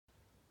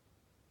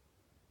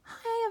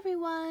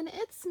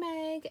everyone, it's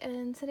Meg,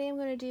 and today I'm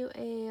going to do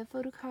a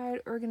photocard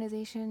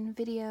organization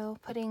video,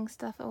 putting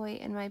stuff away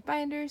in my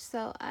binder.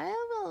 So I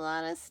have a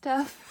lot of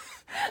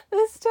stuff.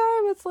 This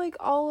time it's like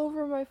all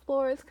over my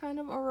floor. It's kind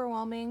of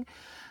overwhelming.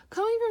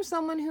 Coming from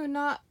someone who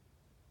a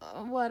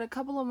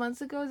couple of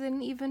months ago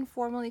didn't even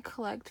formally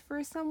collect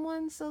for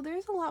someone, so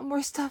there's a lot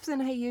more stuff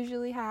than I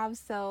usually have,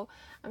 so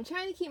I'm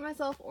trying to keep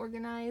myself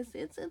organized.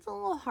 It's a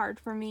little hard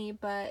for me,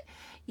 but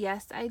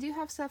yes, I do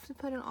have stuff to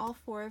put in all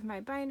 4 of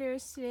my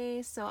binders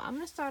today. So I'm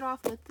going to start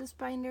off with this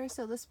binder.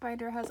 So this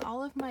binder has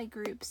all of my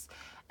groups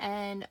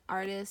and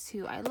artists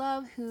who I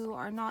love who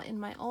are not in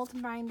my alt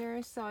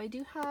binder. So I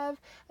do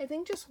have, I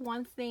think, just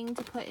one thing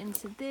to put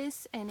into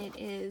this, and it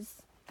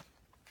is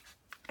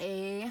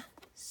a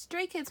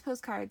Stray Kids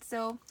postcard.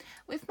 So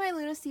with my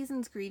Luna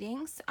Season's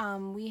greetings,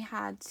 we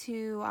had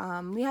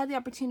the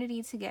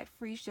opportunity to get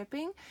free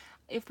shipping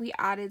if we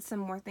added some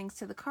more things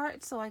to the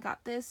cart. So I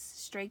got this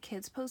Stray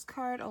Kids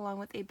postcard along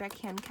with a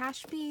backhand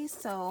cash piece.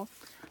 So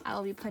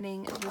I'll be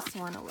putting this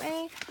one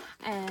away,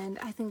 and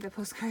I think the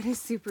postcard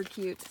is super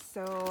cute.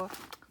 So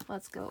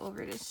let's go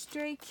over to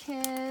Stray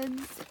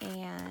Kids,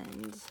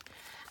 and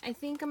I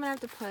think I'm gonna have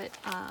to put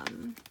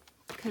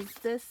because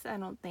this I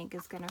don't think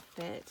is gonna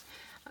fit.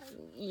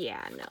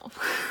 Yeah, no.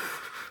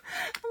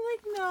 I'm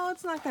like, no,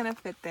 it's not gonna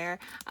fit there.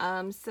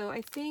 So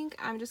I think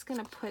I'm just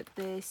gonna put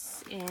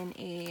this in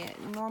a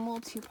normal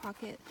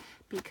 2-pocket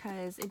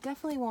because it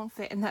definitely won't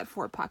fit in that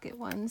 4-pocket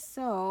one.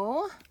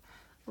 So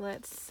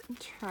let's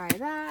try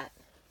that.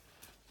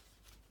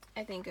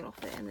 I think it'll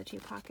fit in the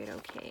 2-pocket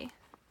okay.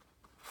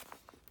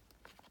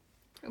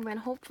 And then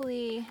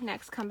hopefully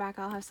next comeback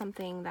I'll have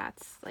something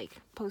that's like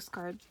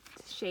postcard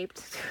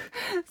shaped.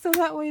 So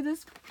that way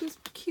this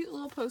cute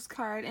little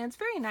postcard, and it's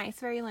very nice,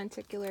 very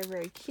lenticular,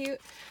 very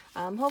cute.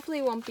 Hopefully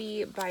it won't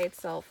be by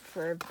itself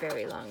for a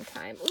very long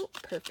time. Ooh,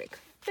 perfect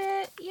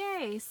fit.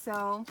 Yay.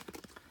 So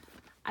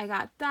I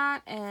got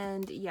that,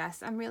 and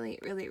yes, I'm really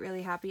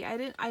happy.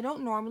 I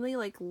don't normally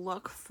like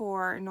look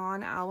for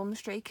non-album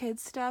Stray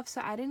Kids stuff, so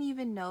I didn't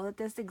even know that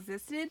this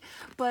existed,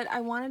 but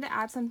I wanted to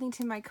add something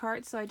to my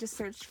cart, so I just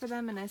searched for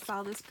them and I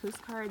saw this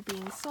postcard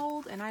being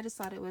sold, and I just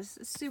thought it was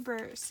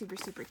super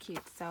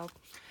cute. So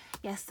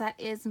yes, that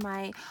is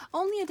my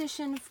only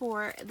addition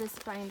for this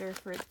binder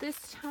for this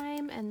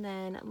time. And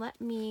then let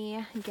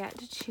me get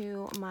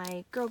to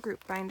my girl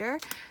group binder,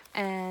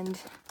 and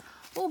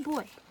oh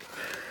boy.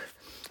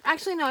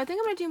 Actually, no, I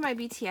think I'm going to do my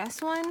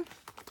BTS one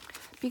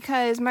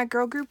because my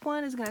girl group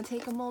one is going to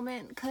take a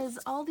moment because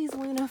all these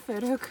Luna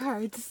photo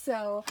cards.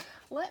 So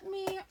let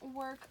me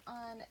work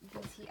on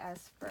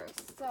BTS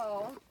first.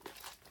 So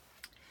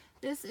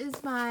this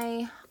is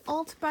my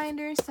alt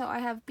binder. So I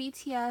have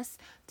BTS,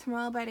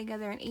 Tomorrow by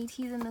Together, and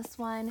ateez in this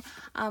one.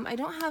 I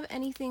don't have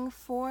anything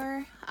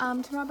for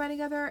Tomorrow by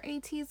Together or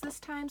ateez this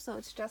time, so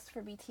it's just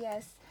for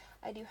BTS.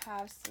 I do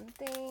have some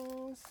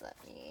things.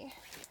 Let me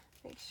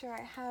make sure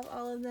I have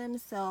all of them.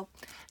 So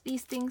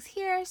these things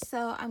here,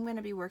 so I'm going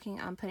to be working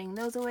on putting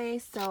those away.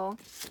 So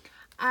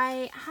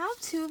I have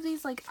 2 of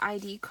these like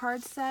ID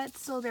card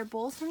sets, so they're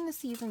both from the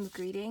Season's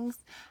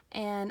greetings,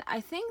 and I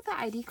think the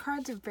ID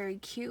cards are very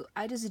cute.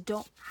 I just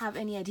don't have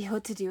any idea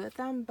what to do with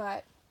them,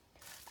 but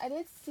I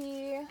did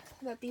see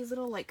that these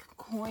little like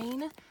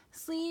coin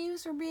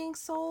sleeves were being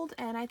sold,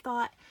 and I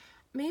thought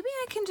maybe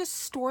I can just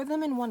store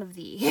them in one of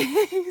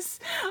these.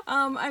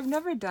 I've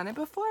never done it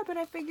before, but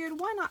I figured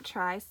why not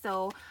try.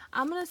 So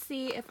I'm gonna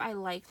see if I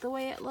like the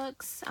way it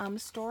looks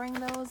storing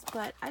those,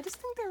 but I just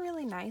think they're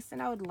really nice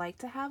and I would like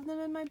to have them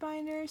in my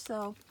binder,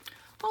 so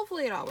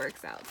hopefully it all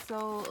works out.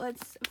 So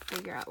let's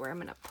figure out where I'm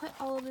gonna put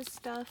all of this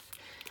stuff.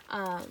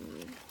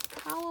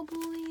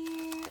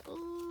 Probably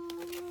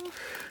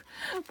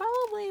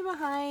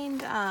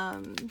behind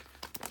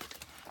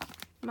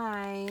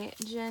my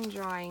Jen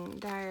drawing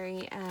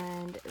diary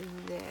and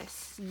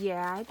this.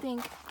 Yeah, I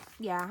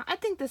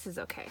think this is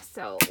okay.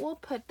 So we'll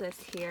put this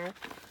here.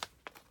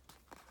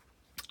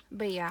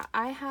 But yeah,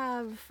 I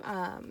have,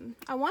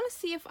 I want to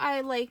see if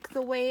I like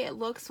the way it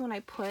looks when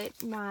I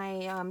put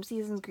my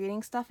Season's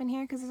greeting stuff in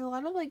here, because there's a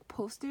lot of like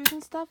posters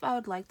and stuff I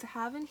would like to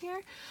have in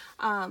here.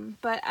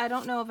 But I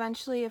don't know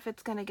eventually if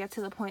it's going to get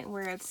to the point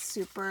where it's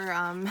super,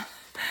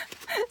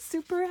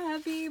 super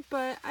heavy,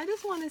 but I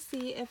just want to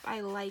see if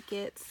I like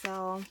it.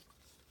 So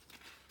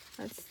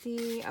let's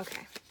see.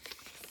 Okay.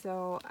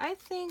 So I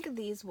think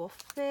these will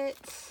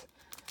fit.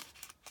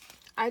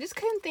 I just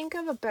couldn't think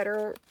of a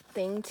better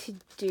thing to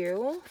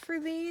do for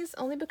these,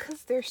 only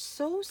because they're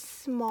so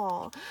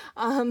small.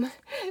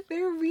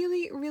 They're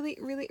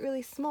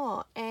really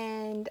small,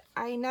 and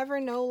I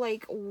never know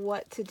like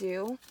what to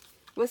do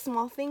with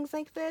small things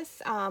like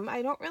this.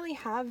 I don't really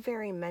have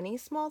very many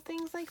small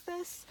things like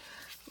this.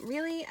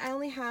 Really, I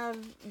only have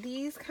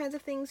these kinds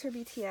of things for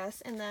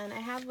BTS, and then I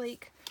have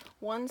like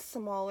one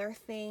smaller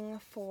thing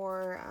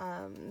for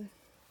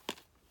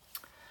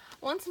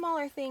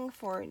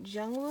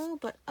Jungwoo,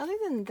 but other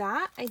than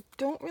that, I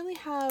don't really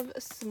have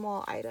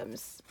small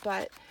items.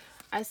 But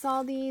I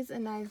saw these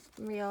and I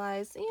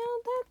realized, you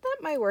know,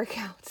 that might work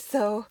out.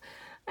 So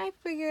I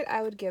figured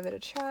I would give it a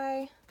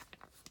try.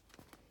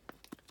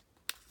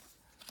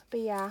 But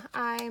yeah,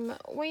 I'm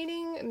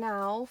waiting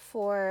now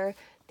for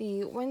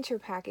the winter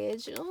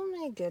package. Oh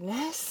my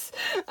goodness.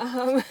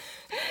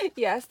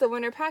 Yes, the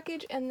winter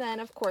package, and then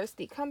of course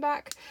the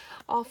comeback,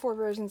 all 4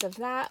 versions of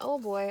that. Oh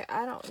boy,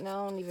 I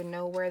don't even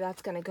know where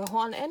that's gonna go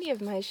on any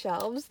of my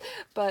shelves,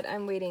 but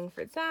I'm waiting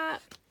for that.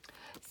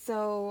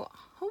 So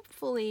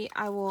hopefully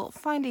I will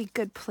find a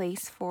good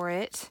place for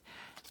it,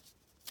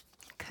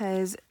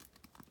 because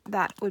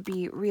that would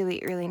be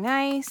really, really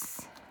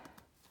nice.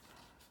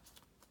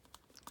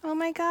 Oh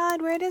my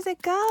god, where does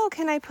it go?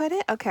 Can I put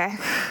it? Okay.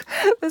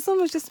 This one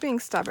was just being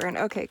stubborn.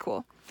 Okay,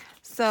 cool.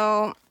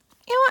 So,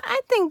 you know what?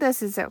 I think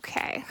this is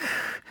okay.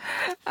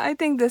 I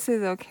think this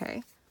is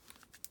okay.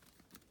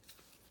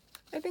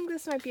 I think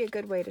this might be a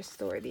good way to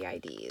store the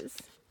IDs.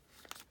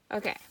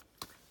 Okay.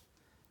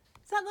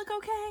 Does that look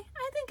okay?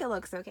 I think it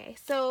looks okay.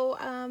 So,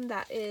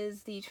 that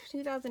is the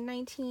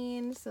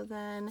 2019. So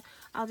then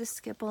I'll just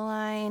skip a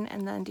line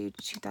and then do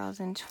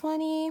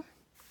 2020.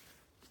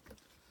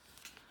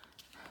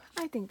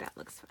 I think that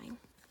looks fine.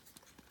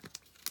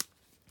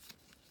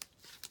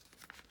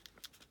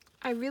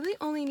 I really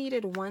only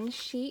needed 1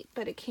 sheet,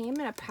 but it came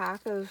in a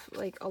pack of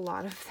like a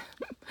lot of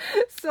them.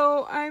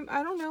 So I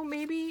don't know,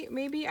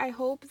 maybe I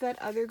hope that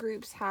other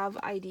groups have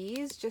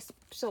IDs just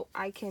so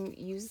I can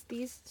use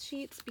these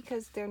sheets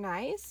because they're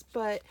nice,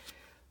 but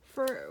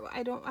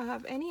I don't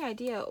have any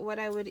idea what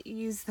I would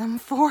use them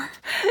for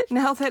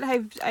now that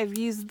I've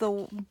used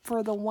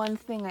for the one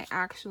thing I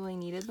actually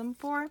needed them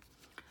for.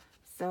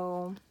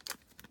 So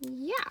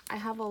yeah, I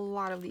have a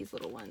lot of these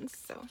little ones,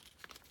 so.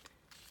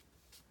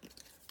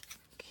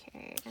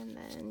 Okay, and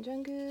then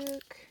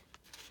Jungkook.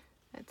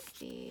 Let's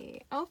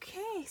see.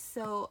 Okay,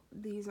 so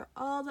these are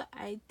all the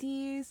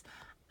IDs.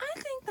 I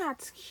think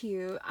that's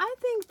cute. I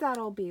think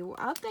that'll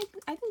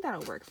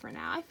work for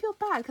now. I feel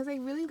bad because I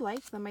really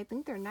like them. I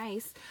think they're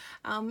nice.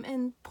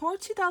 And poor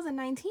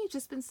 2019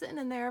 just been sitting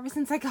in there ever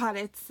since I got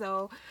it,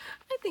 so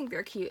I think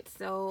they're cute.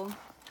 So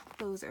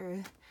those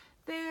are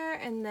there,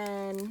 and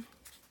then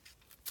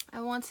I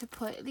want to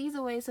put these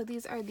away. So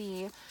these are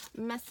the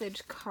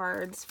message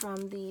cards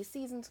from the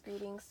season's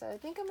greetings. So I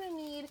think I'm going to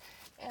need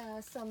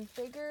some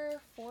bigger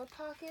 4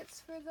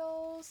 pockets for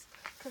those,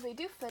 because they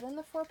do fit in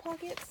the 4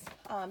 pockets.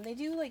 They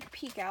do like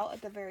peek out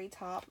at the very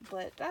top,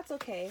 but that's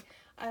okay.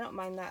 I don't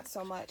mind that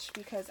so much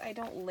because I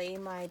don't lay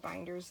my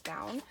binders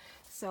down,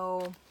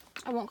 so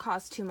I won't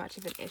cause too much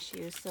of an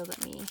issue. So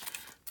let me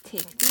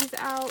take these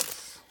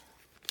out.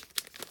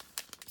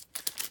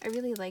 I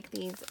really like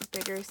these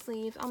bigger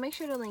sleeves. I'll make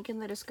sure to link in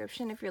the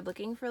description if you're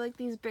looking for like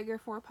these bigger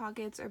 4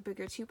 pockets or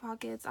bigger 2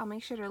 pockets. I'll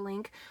make sure to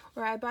link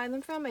where I buy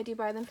them from. I do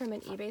buy them from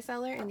an eBay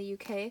seller in the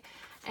UK,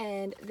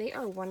 and they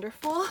are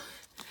wonderful.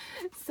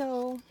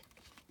 So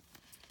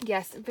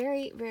yes,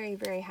 very, very,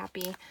 very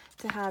happy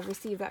to have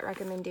received that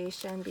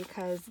recommendation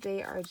because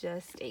they are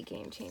just a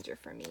game changer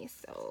for me.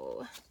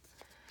 So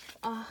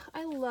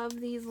I love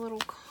these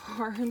little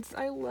cards.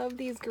 I love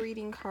these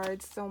greeting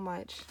cards so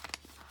much.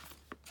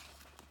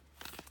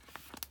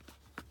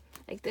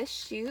 Like, this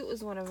shoot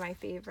was one of my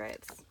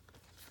favorites.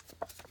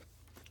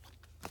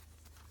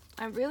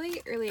 I'm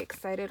really, really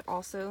excited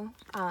also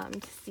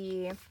to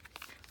see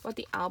what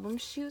the album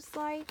shoot's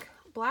like.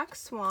 Black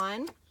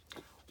Swan.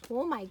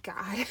 Oh my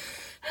god.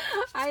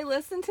 I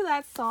listened to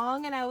that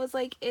song and I was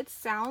like, it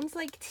sounds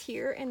like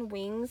Tear and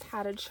Wings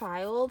had a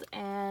child,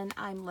 and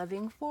I'm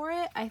living for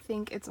it. I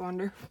think it's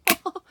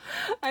wonderful.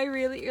 I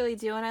really, really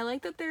do. And I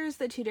like that there's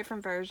the 2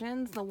 different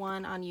versions, the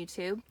one on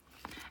YouTube,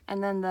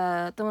 and then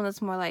the one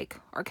that's more like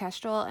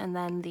orchestral, and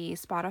then the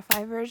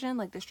Spotify version,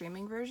 like the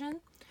streaming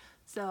version.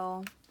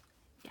 So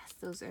yes,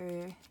 those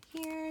are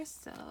here.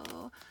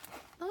 So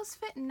those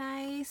fit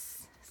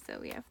nice. So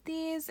we have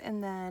these,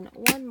 and then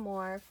one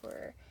more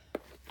for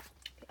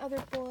the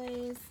other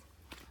boys.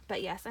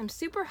 But yes, I'm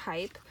super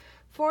hype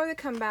for the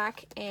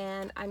comeback,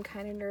 and I'm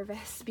kind of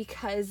nervous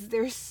because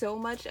there's so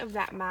much of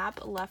that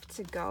map left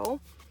to go.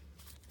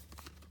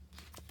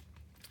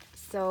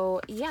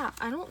 So yeah,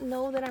 I don't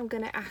know that I'm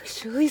gonna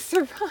actually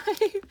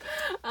survive,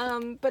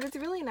 but it's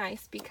really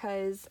nice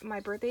because my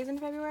birthday's in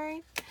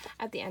February,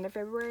 at the end of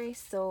February,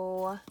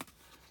 so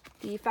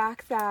the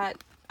fact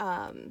that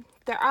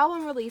their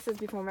album releases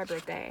before my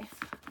birthday,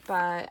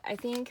 but I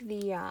think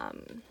the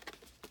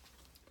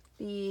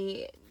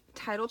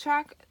title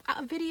track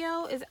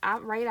video is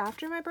right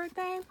after my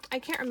birthday. I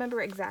can't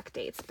remember exact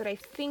dates, but I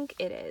think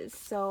it is,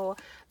 so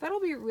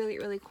that'll be really,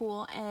 really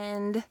cool.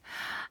 And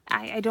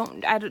I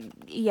don't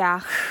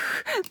yeah,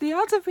 the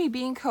odds of me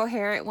being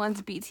coherent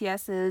once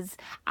BTS's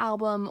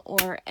album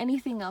or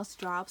anything else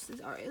drops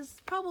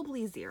is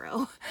probably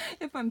 0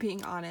 if I'm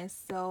being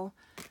honest. So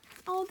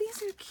oh,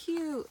 these are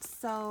cute.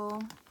 So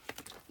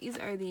these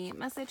are the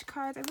message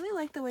cards. I really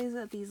like the ways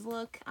that these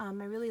look. I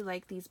really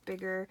like these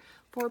bigger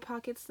 4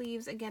 pocket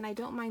sleeves. Again, I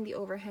don't mind the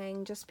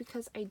overhang just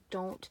because I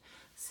don't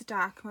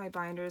stack my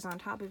binders on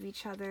top of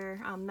each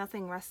other.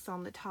 Nothing rests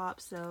on the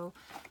top, so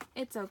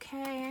it's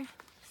okay.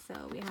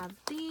 So we have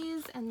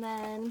these, and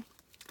then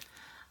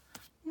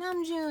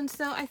Namjoon.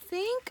 So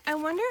I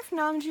wonder if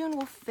Namjoon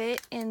will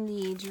fit in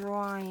the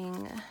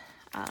drawing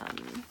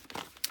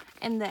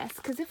in this,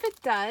 because if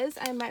it does,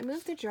 I might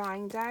move the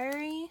drawing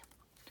diary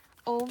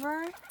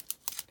over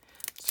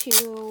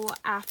to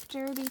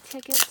after the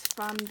tickets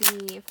from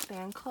the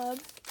fan club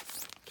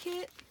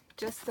kit,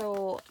 just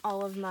so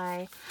all of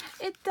my,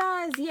 it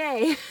does,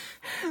 yay.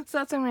 So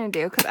that's what I'm going to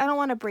do, because I don't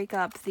want to break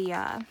up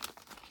the,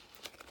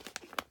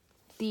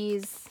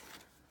 these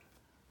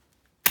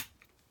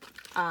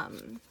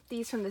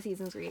from the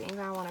season's greetings.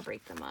 I don't want to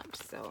break them up,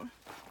 so,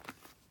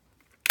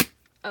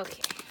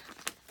 okay.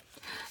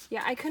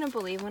 Yeah, I couldn't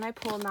believe when I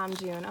pulled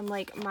Namjoon. I'm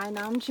like, my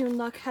Namjoon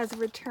luck has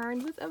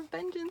returned with a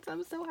vengeance.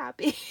 I'm so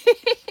happy.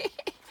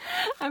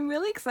 I'm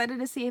really excited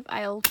to see if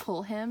I'll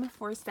pull him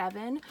for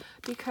 7,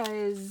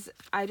 because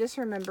I just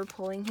remember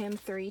pulling him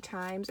 3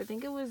 times. I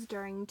think it was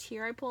during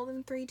tier I pulled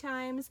him 3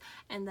 times,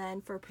 and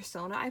then for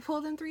Persona I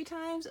pulled him 3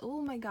 times.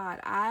 Oh my god,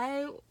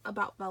 I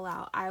about fell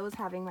out. I was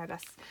having my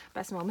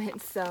best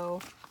moment.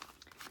 So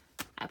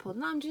I pulled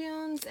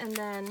Namjoon's, and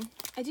then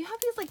I do have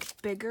these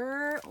like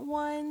bigger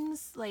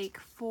ones like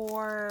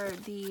for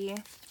the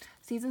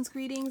season's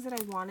greetings that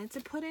I wanted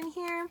to put in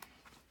here,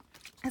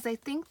 because I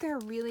think they're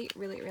really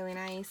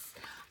nice.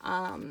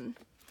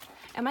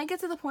 I might get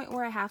to the point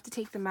where I have to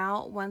take them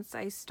out once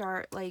I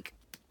start like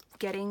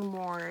getting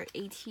more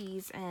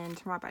ateez and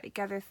Tomorrow by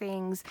Together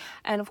things,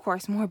 and of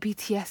course more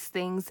BTS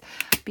things,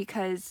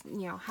 because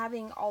you know,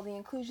 having all the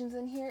inclusions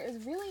in here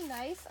is really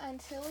nice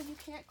until you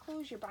can't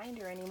close your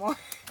binder anymore.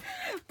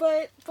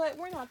 but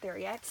we're not there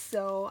yet,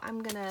 so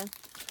I'm gonna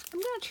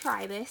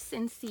try this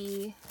and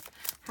see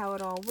how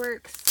it all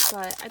works.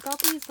 But I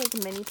thought these like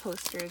mini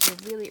posters were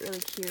really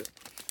cute,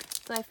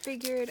 so I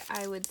figured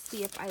I would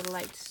see if I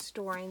liked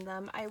storing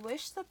them. I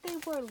wish that they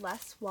were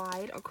less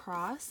wide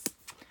across.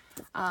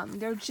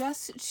 They're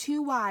just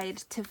too wide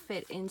to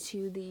fit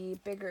into the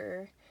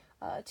bigger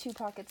 2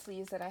 pocket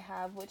sleeves that I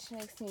have, which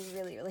makes me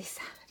really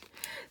sad.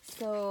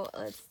 So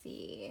let's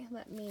see,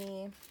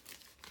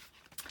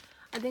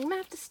 I think I'm gonna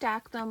have to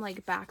stack them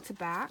like back to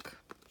back,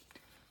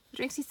 which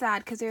makes me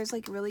sad because there's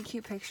like really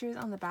cute pictures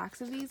on the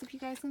backs of these, if you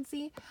guys can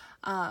see.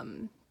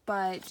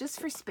 But just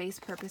for space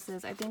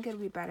purposes, I think it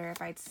would be better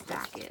if I'd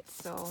stack it.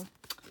 So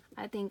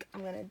I think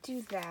I'm gonna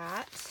do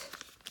that.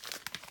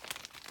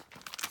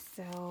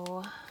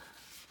 So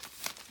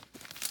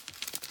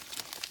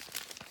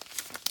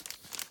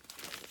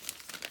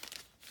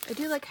I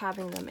do like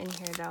having them in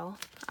here though,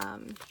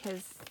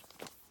 because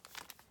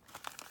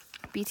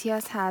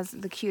BTS has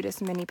the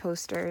cutest mini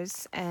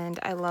posters and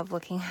I love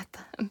looking at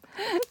them.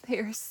 They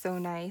are so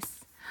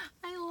nice.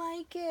 I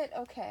like it.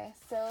 Okay,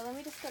 so let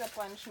me just get a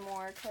bunch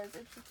more, because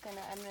it's just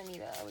I'm gonna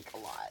need a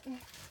lot.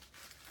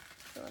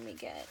 So let me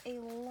get a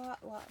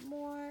lot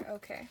more.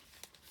 Okay.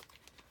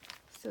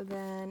 So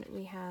then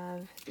we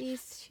have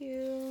these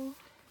 2.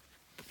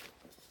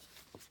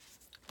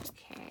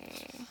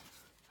 Okay.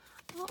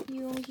 Oh,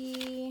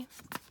 Yoongi.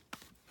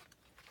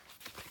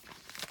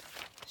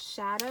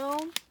 Shadow.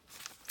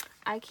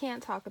 I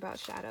can't talk about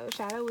Shadow.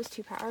 Shadow was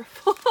too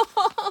powerful.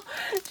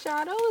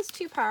 Shadow was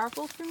too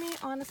powerful for me,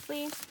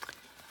 honestly.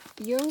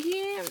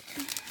 Yoongi,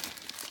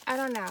 I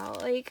don't know.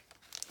 Like,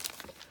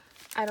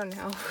 I don't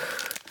know.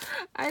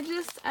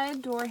 I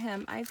adore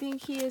him. I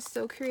think he is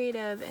so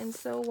creative and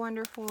so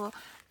wonderful,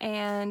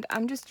 and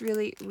I'm just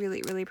really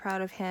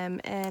proud of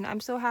him, and I'm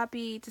so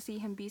happy to see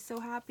him be so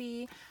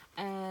happy.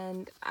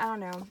 And I don't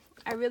know,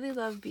 I really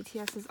love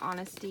BTS's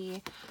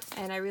honesty,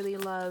 and I really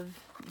love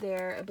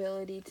their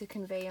ability to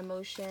convey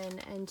emotion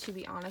and to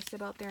be honest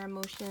about their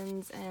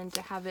emotions and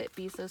to have it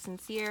be so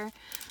sincere,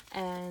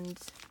 and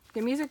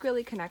their music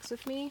really connects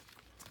with me.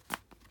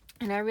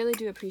 And I really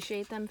do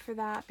appreciate them for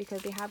that,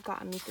 because they have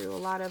gotten me through a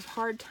lot of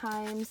hard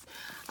times.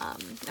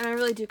 And I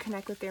really do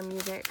connect with their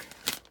music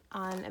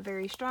on a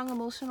very strong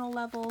emotional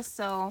level.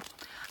 So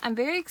I'm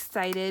very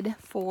excited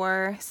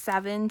for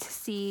 7 to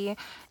see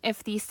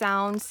if the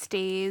sound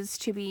stays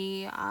to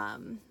be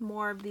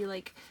more of the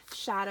like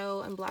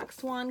Shadow and Black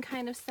Swan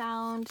kind of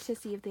sound, to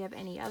see if they have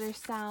any other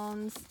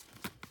sounds.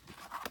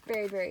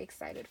 Very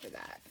excited for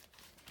that.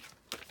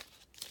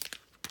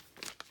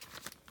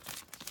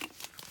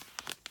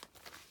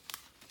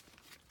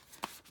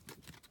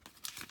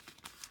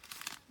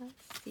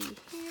 Let's see,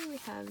 here we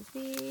have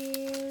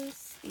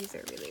these. These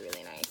are really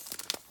nice.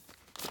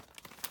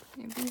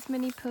 We have these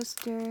mini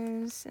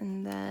posters,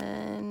 and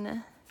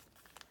then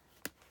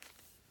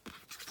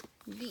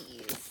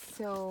these.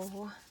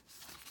 So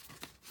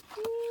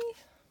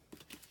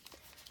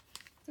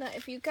now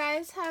if you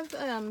guys have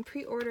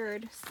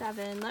pre-ordered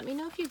 7, let me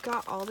know if you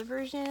got all the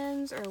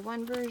versions or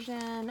one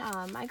version.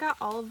 I got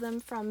all of them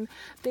from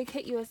Big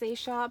Hit USA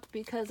shop,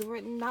 because we're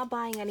not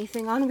buying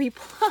anything on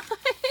Reply.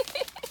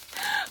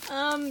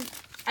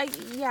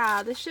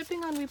 Yeah, the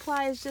shipping on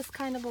Reply is just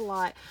kind of a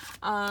lot,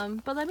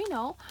 but let me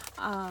know.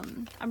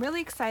 I'm really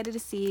excited to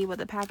see what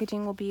the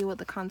packaging will be, what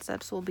the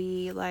concepts will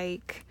be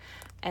like,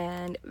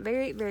 and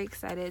very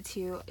excited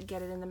to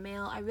get it in the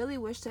mail. I really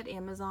wish that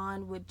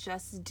Amazon would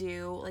just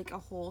do like a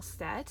whole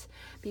set,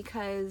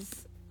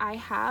 because I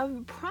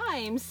have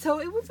Prime, so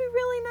it would be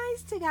really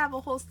nice to have a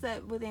whole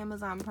set with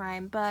Amazon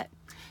Prime, but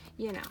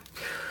you know,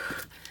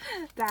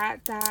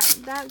 that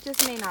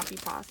just may not be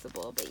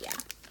possible, but yeah.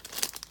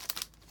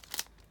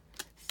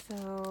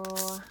 So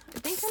I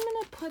think I'm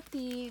gonna put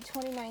the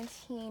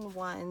 2019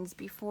 ones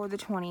before the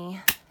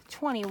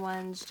 2020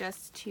 ones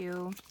just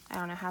to, I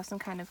don't know, have some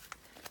kind of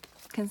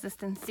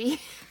consistency.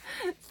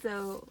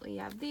 So we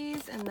have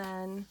these, and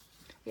then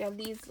we have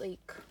these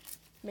like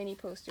mini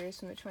posters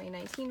from the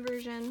 2019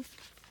 version.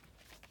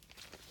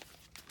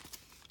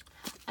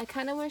 I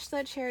kind of wish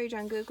that Cherry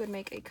Jungkook would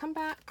make a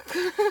comeback.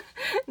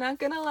 Not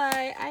gonna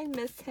lie, I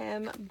miss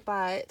him,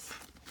 but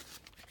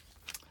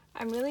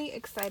I'm really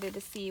excited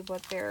to see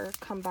what their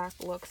comeback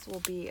looks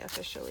will be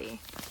officially.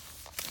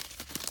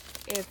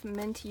 If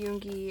Mint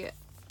Yoongi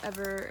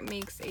ever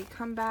makes a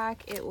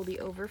comeback, it will be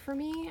over for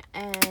me,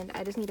 and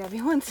I just need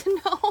everyone to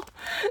know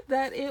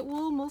that it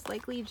will most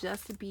likely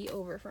just be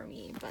over for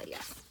me, but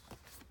yes.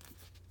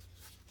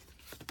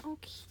 Oh,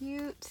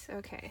 cute.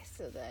 Okay,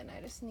 so then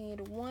I just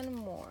need one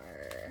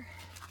more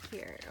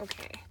here.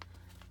 Okay.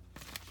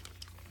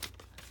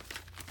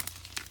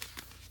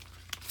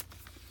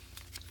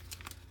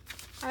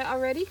 I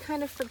already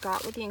kind of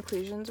forgot what the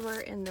inclusions were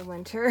in the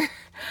winter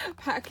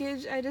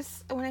package.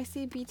 When I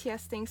see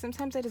BTS things,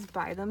 sometimes I just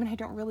buy them and I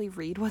don't really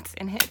read what's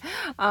in it.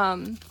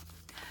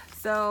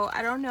 So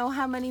I don't know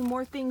how many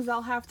more things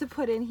I'll have to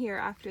put in here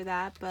after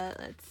that, but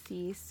let's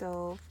see.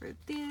 So for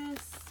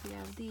this, we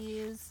have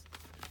these.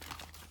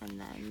 And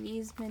then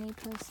these mini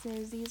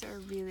posters, these are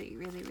really,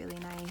 really, really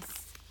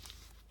nice.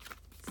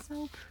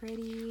 So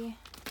pretty.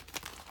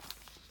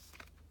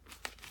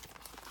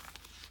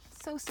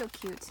 So, so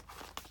cute.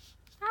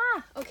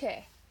 Ah,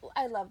 okay.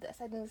 I love this.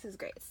 I think this is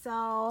great.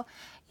 So,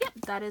 yep,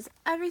 that is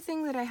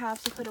everything that I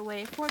have to put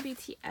away for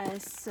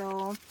BTS.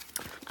 So,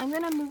 I'm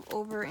going to move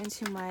over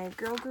into my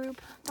girl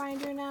group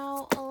binder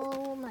now.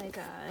 Oh my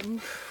god.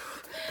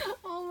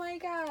 Oh my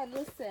god.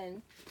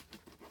 Listen.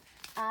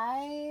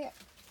 I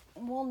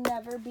will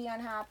never be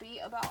unhappy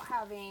about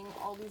having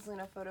all these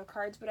Loona photo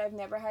cards, but I've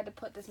never had to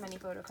put this many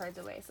photo cards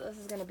away, so this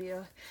is gonna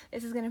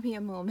be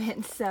a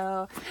moment.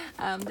 So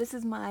this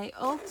is my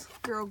alt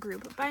girl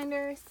group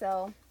binder.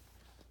 So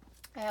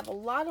I have a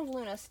lot of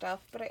Loona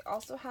stuff, but I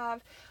also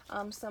have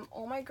some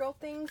Oh My Girl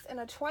things and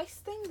a Twice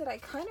thing that I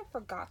kind of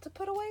forgot to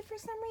put away for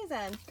some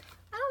reason.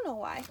 I don't know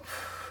why.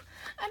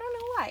 I don't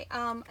know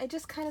why. It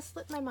just kind of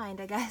slipped my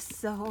mind, I guess.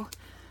 So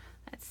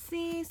let's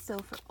see. So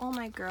for Oh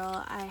My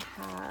Girl, I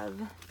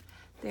have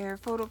their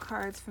photo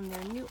cards from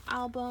their new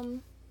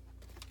album.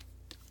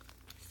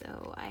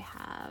 So I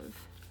have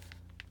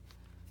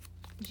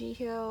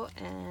Jihyo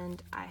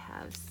and I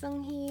have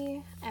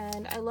Seunghee,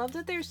 and I love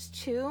that there's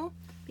two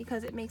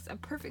because it makes a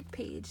perfect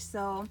page.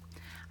 So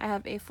I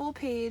have a full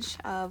page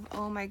of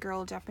Oh My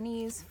Girl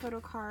Japanese photo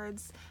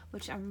cards,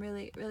 which I'm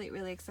really, really,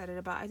 really excited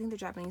about. I think the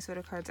Japanese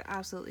photo cards are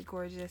absolutely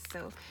gorgeous,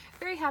 so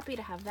very happy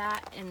to have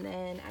that. And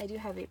then I do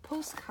have a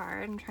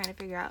postcard. I'm trying to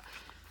figure out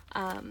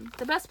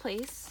the best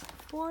place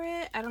for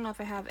it. I don't know if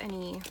I have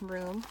any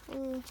room.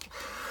 I'm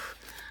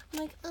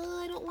like,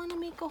 oh, I don't want to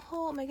make a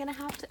hole. Am I gonna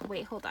have to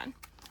wait? Hold on.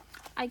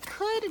 I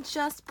could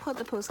just put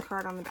the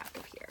postcard on the back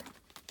of here.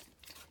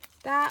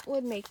 That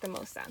would make the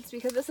most sense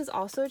because this is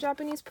also a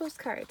Japanese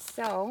postcard,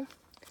 so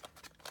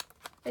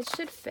it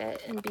should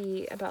fit and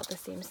be about the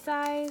same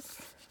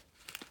size.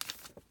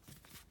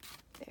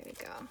 There we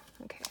go.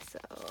 Okay, so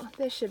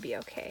this should be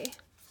okay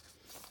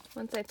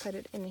once I put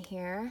it in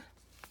here.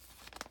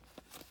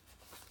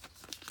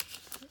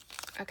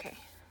 Okay,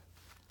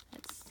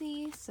 let's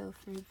see. So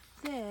for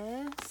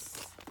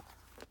this,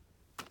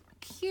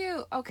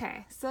 cute.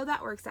 Okay, so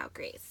that works out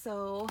great.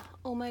 So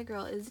Oh My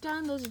Girl is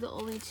done. Those are the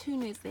only two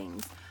new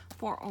things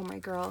for Oh My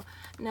Girl.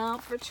 Now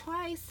for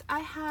Twice,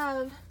 I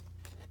have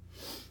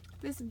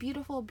this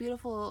beautiful,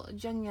 beautiful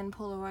Jungyeon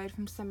Polaroid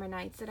from Summer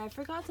Nights that I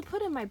forgot to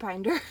put in my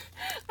binder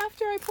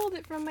after I pulled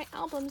it from my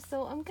album.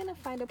 So I'm gonna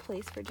find a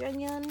place for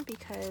Jungyeon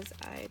because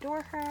I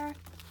adore her.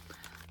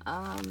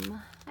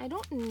 I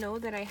don't know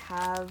that I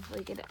have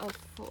like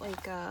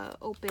a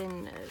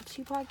open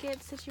two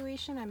pocket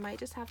situation. I might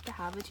just have to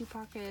have a two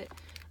pocket,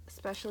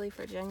 especially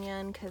for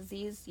Jungyeon, because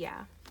these,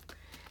 yeah,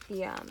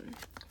 the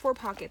 4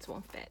 pockets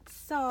won't fit.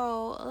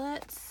 So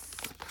let's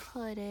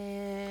put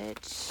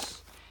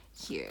it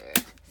here.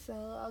 So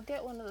I'll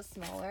get one of the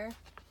smaller.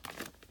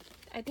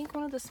 I think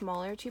one of the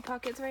smaller 2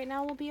 pockets right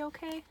now will be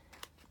okay.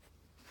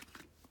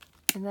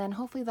 And then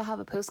hopefully they'll have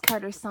a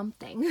postcard or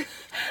something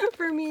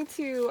for me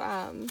to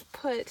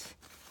put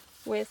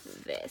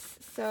with this.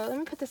 So let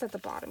me put this at the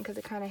bottom because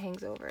it kind of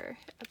hangs over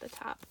at the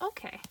top.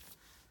 Okay.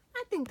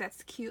 I think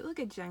that's cute. Look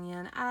at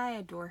Jungyeon. I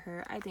adore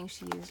her. I think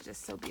she is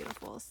just so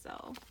beautiful.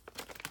 So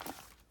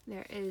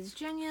there is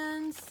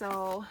Jungyeon.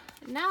 So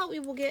now we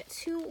will get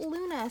to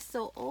Loona.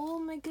 So oh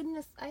my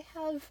goodness, I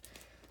have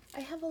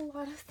a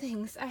lot of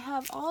things. I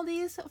have all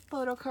these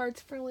photo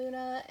cards for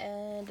Loona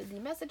and the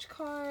message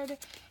card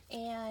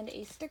and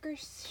a sticker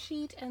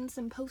sheet and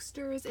some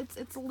posters. It's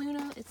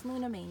Loona. It's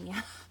Loona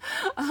mania.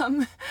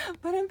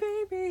 But I'm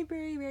very, very,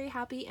 very, very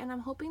happy, and I'm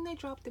hoping they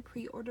drop the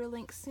pre-order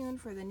link soon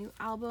for the new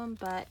album.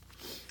 But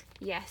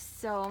Yes,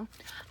 so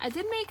I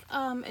did make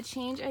a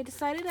change. I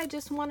decided I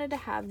just wanted to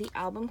have the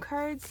album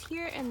cards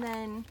here, and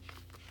then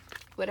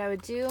what I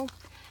would do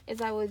is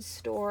I would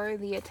store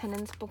the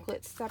attendance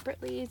booklets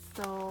separately.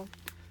 So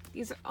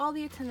these are all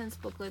the attendance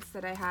booklets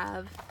that I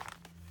have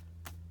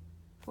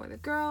for the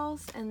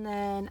girls, and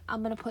then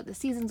I'm gonna put the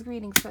season's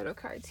greetings photo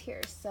cards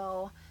here.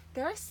 So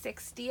there are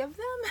 60 of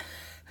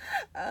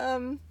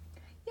them.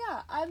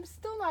 Yeah, I'm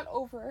still not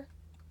over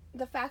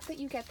the fact that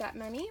you get that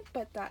many,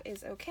 but that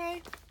is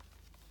okay.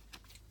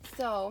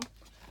 So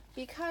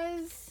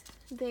because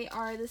they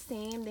are the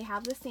same, they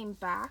have the same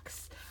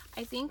backs,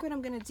 I think what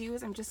I'm gonna do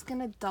is I'm just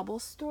gonna double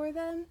store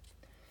them.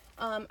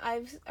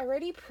 I've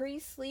already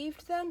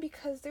pre-sleeved them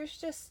because there's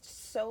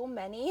just so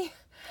many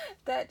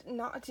that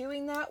not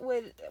doing that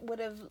would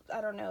have,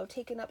 I don't know,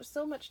 taken up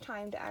so much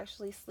time to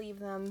actually sleeve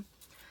them.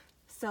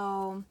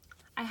 So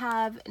I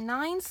have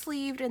 9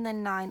 sleeved and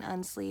then 9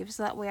 unsleeved,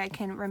 so that way I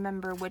can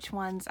remember which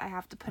ones I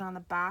have to put on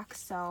the back.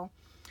 So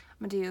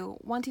I'm gonna do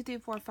 1, 2, 3,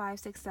 4, 5,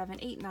 6, 7,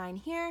 8, 9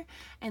 here,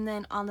 and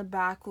then on the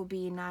back will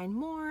be 9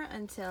 more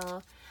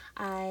until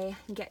I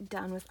get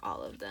done with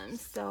all of them.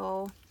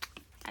 So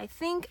I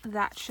think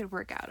that should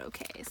work out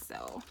okay.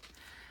 So,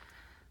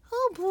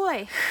 oh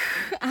boy,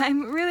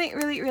 I'm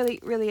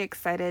really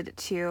excited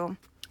to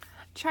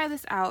try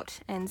this out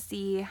and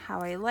see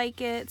how I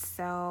like it.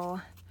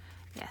 So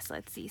yes,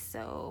 let's see.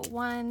 So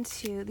 1,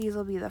 2, these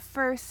will be the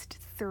first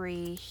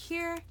 3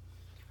 here,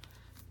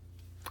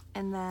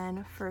 and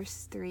then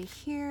first 3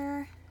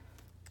 here,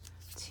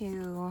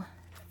 2,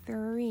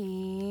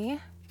 3.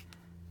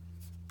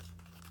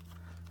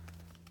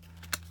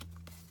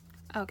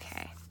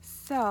 Okay,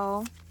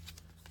 so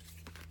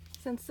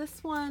since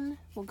this one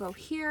will go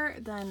here,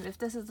 then if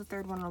this is the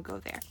third one, it'll go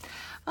there.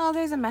 Oh,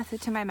 there's a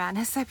method to my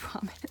madness, I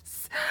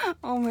promise.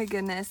 Oh my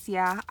goodness,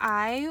 yeah.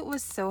 I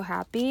was so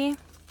happy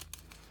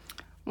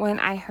when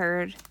I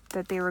heard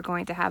that they were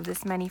going to have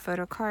this many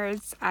photo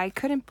cards. I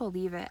couldn't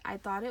believe it. I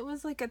thought it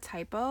was like a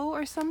typo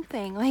or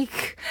something.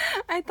 Like,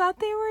 I thought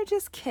they were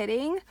just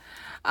kidding.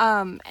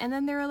 And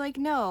then they were like,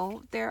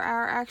 no, there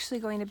are actually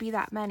going to be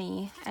that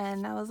many.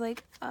 And I was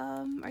like,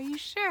 are you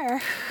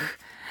sure?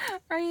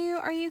 Are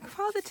you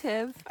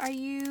positive? Are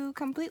you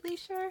completely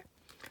sure?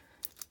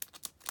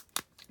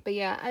 But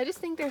yeah, I just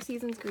think their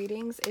season's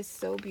greetings is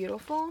so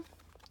beautiful.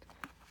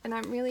 And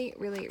I'm really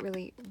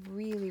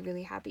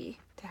happy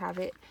to have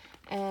it.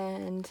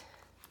 And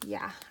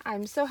yeah,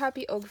 I'm so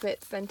happy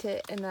Oakfit sent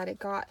it and that it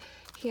got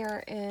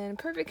here in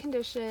perfect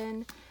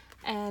condition.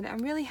 And I'm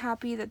really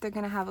happy that they're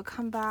gonna have a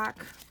comeback.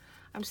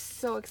 I'm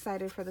so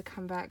excited for the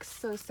comeback,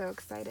 so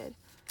excited.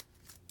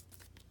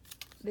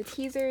 The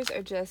teasers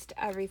are just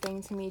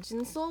everything to me.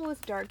 Jinsol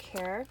with dark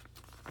hair,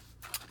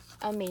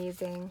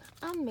 amazing.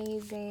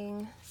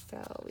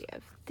 So we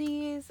have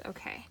these,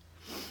 okay.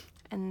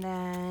 And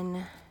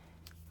then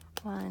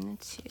 1,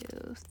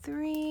 2,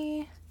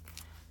 3,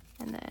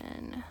 and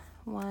then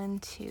 1,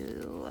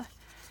 2,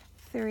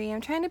 3.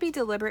 I'm trying to be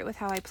deliberate with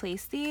how I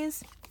place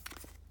these,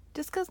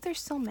 just because there's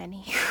so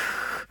many.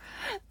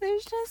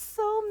 There's just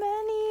so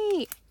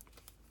many.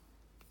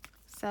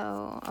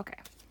 So, okay.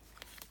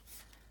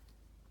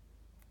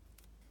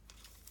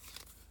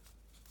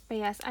 But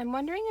yes, I'm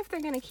wondering if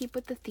they're going to keep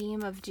with the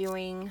theme of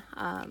doing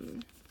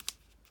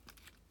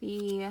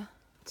the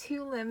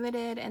 2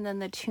 limited and then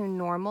the 2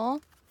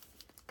 normal.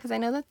 Because I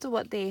know that's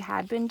what they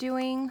had been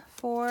doing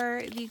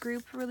for the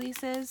group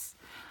releases.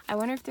 I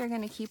wonder if they're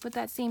going to keep with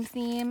that same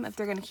theme, if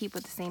they're going to keep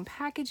with the same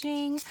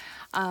packaging.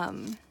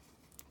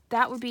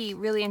 That would be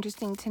really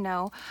interesting to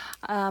know.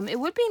 It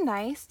would be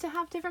nice to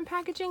have different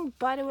packaging,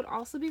 but it would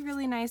also be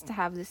really nice to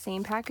have the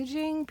same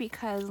packaging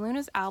because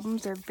Loona's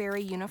albums are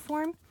very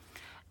uniform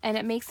and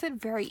it makes it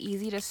very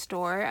easy to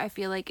store. I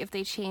feel like if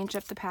they change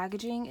up the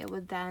packaging, it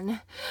would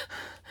then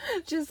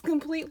just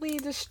completely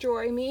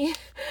destroy me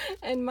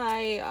and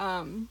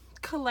my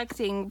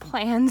collecting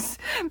plans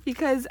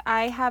because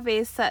I have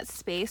a set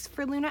space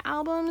for Loona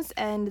albums,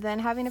 and then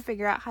having to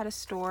figure out how to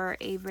store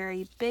a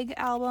very big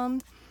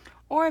album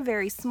or a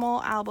very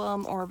small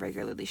album or a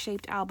regularly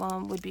shaped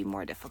album would be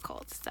more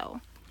difficult.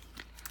 So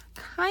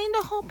kind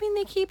of hoping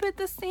they keep it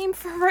the same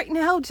for right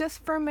now,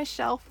 just for my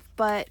shelf,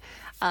 but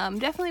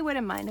definitely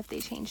wouldn't mind if they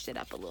changed it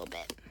up a little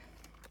bit.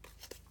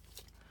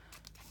 Okay,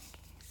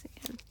 so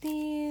we have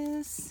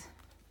these,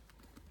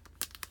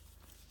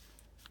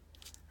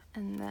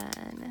 and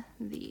then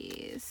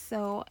these.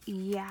 So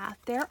yeah,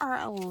 there are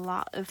a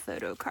lot of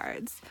photo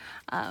cards.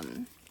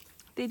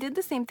 They did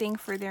the same thing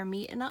for their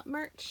Meet and Up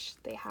merch.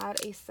 They had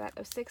a set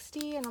of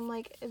 60, and I'm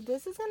like, if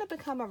this is gonna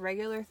become a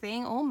regular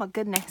thing, oh my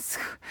goodness.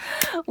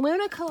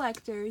 Loona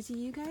collectors,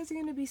 you guys are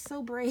gonna be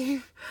so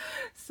brave.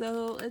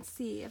 So let's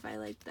see if I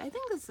like, I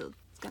think this is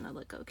gonna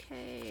look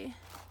okay.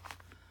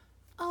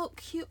 Oh,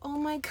 cute. Oh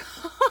my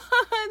god,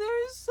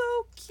 they're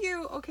so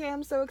cute. Okay,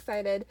 I'm so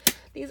excited.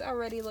 These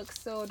already look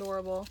so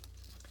adorable.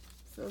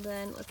 So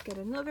then let's get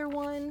another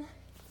one.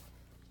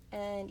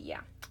 And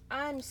yeah,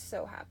 I'm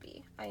so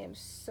happy. I am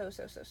so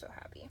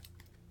happy.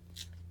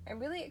 I'm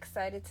really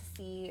excited to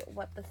see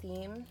what the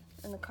theme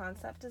and the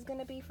concept is going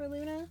to be for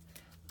Loona.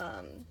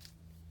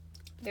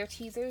 Their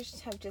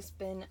teasers have just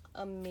been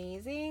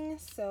amazing,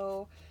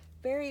 so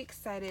very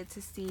excited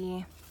to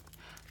see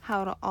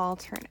how it'll all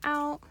turn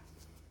out.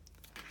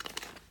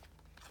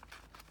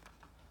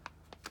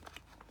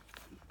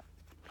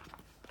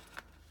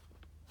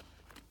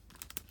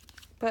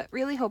 But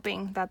really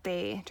hoping that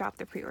they drop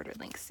the pre-order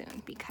link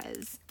soon,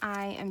 because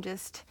I am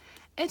just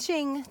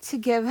itching to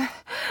give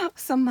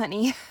some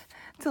money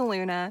to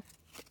Loona.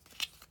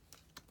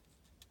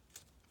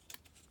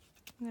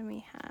 And then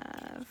we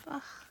have,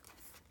 oh,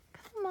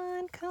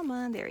 come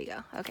on, there we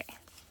go, okay.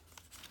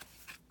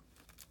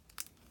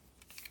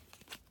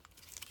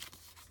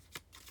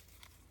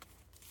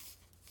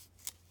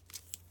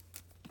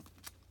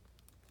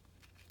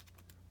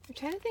 I'm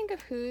trying to think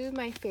of who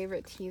my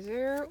favorite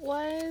teaser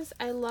was.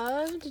 I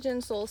loved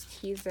Jinsoul's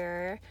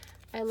teaser.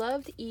 I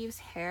loved Eve's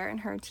hair in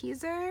her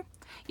teaser.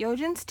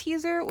 Yeojin's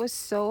teaser was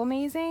so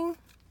amazing.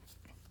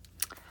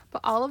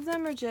 But all of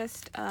them are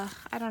just,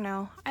 I don't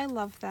know. I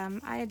love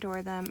them. I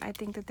adore them. I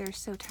think that they're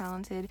so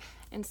talented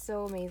and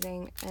so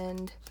amazing.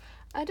 And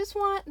I just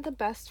want the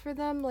best for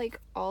them, like,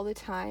 all the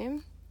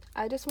time.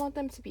 I just want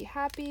them to be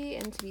happy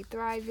and to be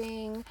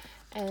thriving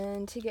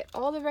and to get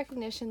all the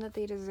recognition that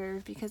they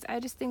deserve, because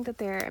I just think that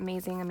they're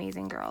amazing,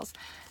 amazing girls.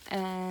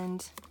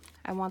 And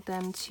I want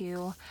them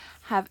to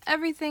have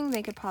everything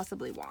they could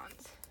possibly want.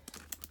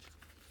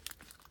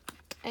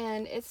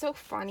 And it's so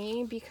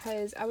funny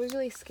because I was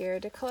really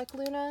scared to collect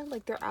Loona,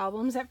 like their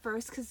albums at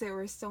first, because there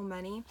were so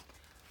many.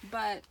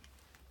 But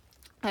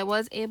I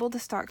was able to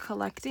start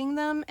collecting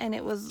them, and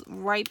it was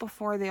right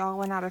before they all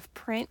went out of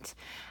print.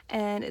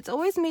 And it's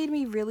always made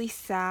me really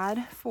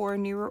sad for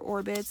newer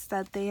orbits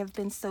that they have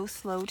been so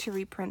slow to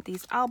reprint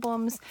these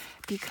albums,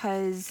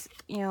 because,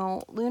 you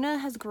know, Loona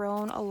has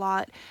grown a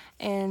lot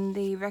in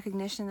the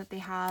recognition that they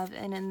have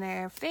and in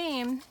their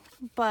fame,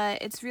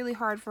 but it's really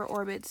hard for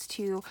orbits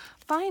to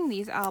find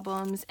these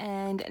albums.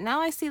 And now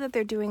I see that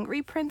they're doing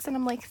reprints, and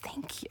I'm like,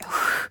 thank you.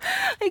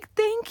 Like,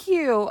 thank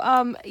you.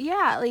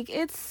 Yeah, like,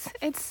 it's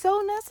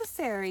so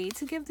necessary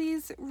to give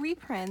these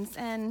reprints,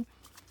 and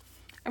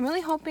I'm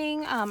really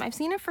hoping, I've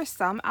seen it for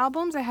some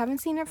albums. I haven't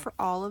seen it for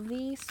all of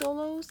the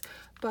solos,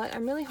 but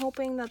I'm really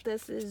hoping that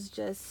this is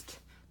just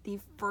the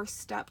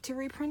first step to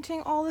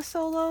reprinting all the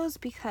solos,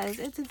 because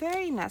it's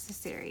very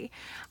necessary.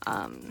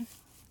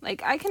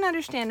 Like, I can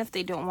understand if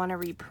they don't want to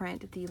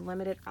reprint the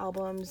limited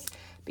albums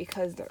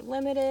because they're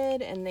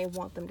limited and they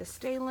want them to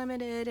stay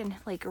limited and,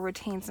 like,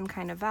 retain some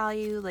kind of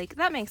value. Like,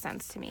 that makes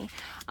sense to me.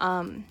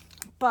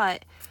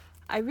 But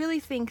I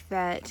really think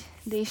that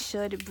they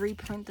should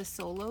reprint the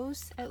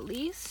solos at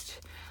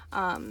least.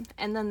 And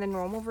then the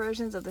normal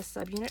versions of the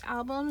subunit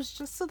albums,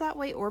 just so that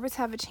way orbits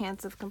have a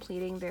chance of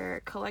completing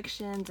their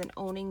collections and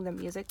owning the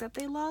music that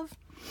they love.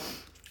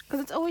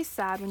 Because it's always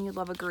sad when you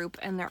love a group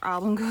and their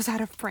album goes out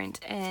of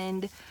print,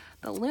 and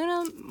the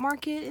Loona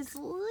market is a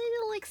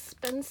little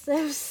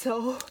expensive,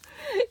 so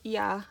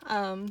yeah.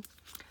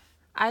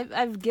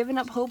 I've given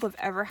up hope of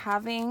ever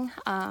having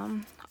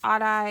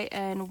ateez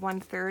and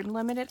 1/3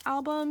 limited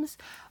albums,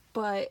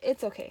 but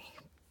it's okay.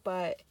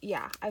 But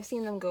yeah, I've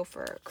seen them go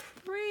for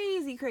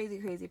crazy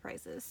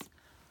prices.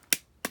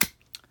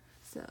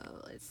 So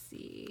let's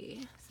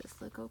see, does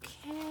this look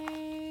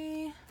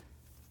okay?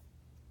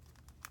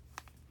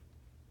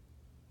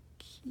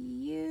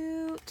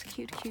 Cute.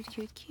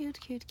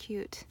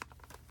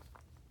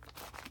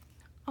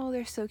 Oh,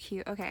 they're so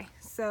cute. Okay,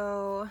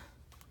 so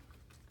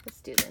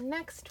let's do the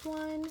next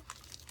one.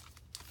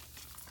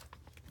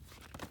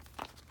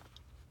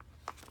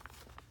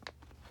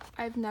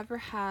 I've never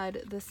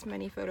had this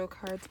many photo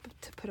cards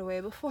to put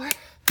away before.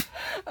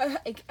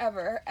 Like,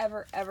 ever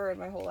in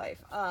my whole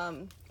life.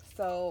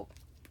 So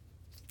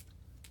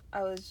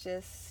I was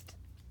just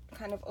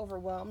kind of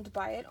overwhelmed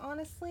by it,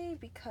 honestly,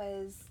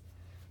 because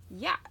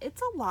yeah,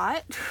 it's a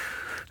lot.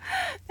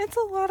 It's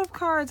a lot of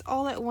cards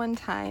all at one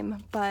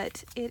time,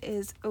 but it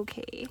is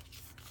okay.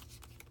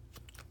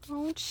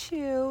 Oh,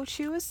 Chu.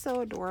 Chu is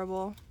so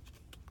adorable.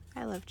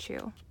 I love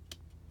Chu.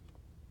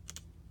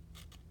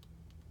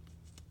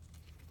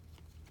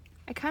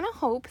 I kind of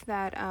hope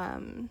that,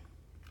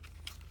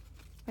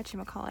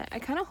 whatchamacallit, I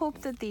kind of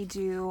hope that they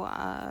do,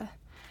 I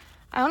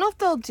don't know if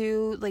they'll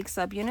do, like,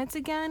 subunits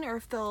again, or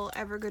if they'll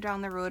ever go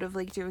down the road of,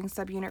 like, doing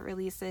subunit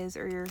releases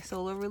or your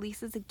solo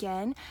releases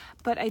again.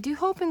 But I do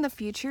hope in the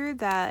future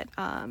that,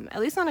 at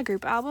least on a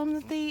group album,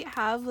 that they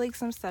have, like,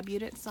 some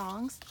subunit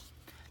songs.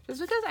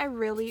 Just because I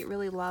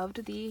really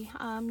loved the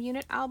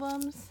unit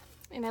albums.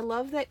 And I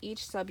love that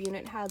each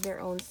subunit had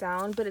their own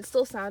sound, but it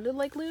still sounded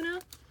like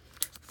Loona.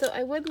 So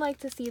I would like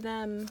to see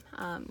them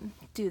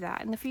do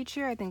that in the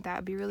future. I think that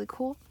would be really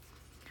cool.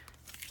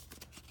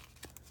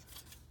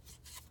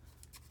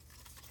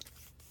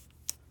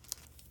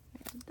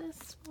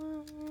 This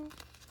one.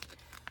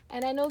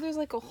 And I know there's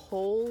like a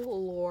whole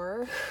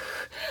lore.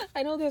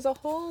 I know there's a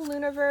whole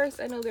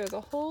Loonaverse. I know there's a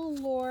whole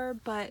lore,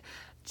 but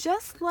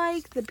just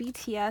like the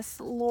BTS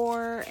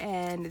lore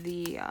and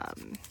the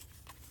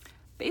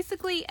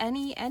basically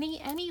any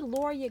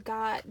lore you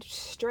got,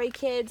 Stray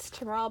Kids,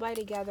 Tomorrow by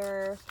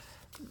Together.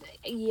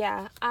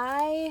 Yeah,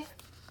 I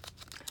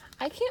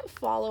I can't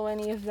follow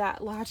any of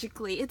that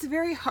logically. It's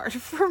very hard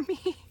for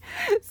me.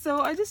 So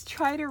I just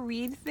try to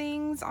read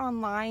things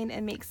online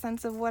and make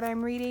sense of what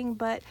I'm reading.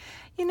 But,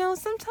 you know,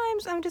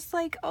 sometimes I'm just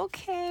like,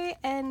 okay.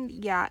 And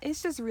yeah,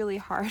 it's just really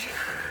hard.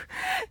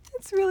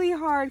 It's really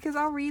hard because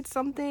I'll read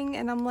something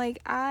and I'm like,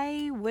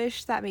 I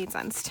wish that made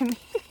sense to me.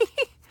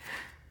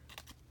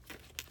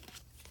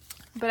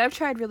 But I've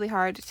tried really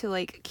hard to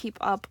like keep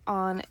up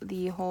on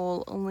the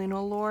whole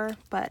Loona lore.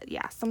 But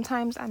yeah,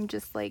 sometimes I'm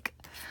just like,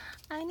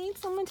 I need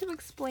someone to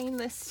explain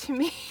this to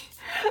me.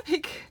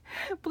 Like,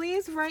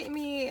 please write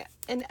me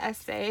an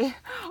essay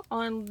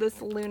on this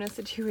Loona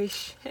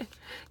situation.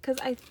 Because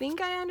I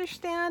think I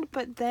understand,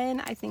 but then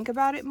I think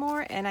about it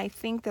more and I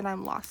think that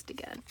I'm lost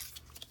again.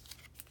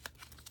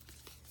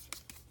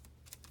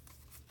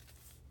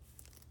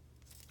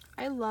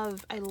 I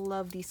love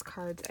these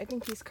cards. I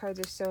think these cards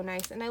are so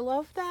nice. And I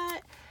love that,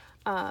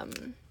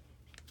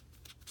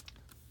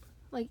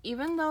 like,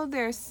 even though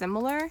they're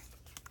similar,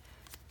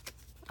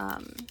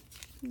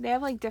 they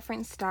have like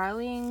different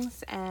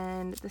stylings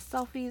and the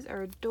selfies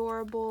are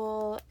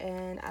adorable,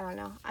 and I don't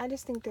know, I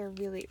just think they're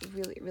really,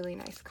 really, really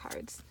nice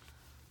cards.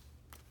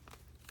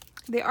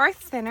 They are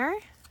thinner.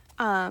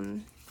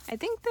 I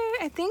think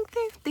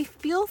they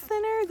feel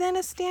thinner than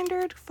a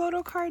standard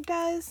photo card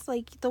does,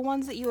 like the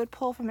ones that you would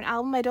pull from an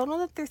album. I don't know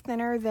that they're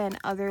thinner than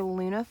other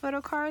Loona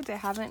photo cards. I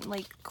haven't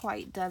like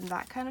quite done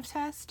that kind of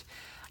test.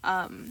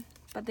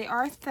 But they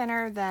are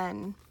thinner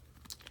than,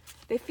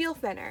 they feel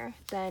thinner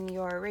than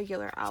your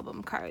regular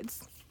album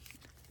cards,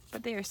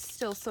 but they are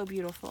still so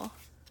beautiful.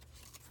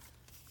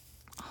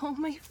 Oh,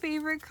 my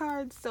favorite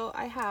cards. So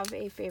I have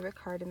a favorite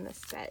card in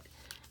this set,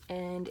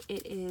 and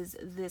it is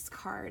this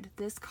card.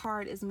 This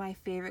card is my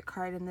favorite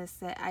card in this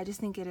set. I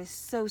just think it is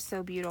so,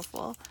 so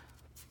beautiful.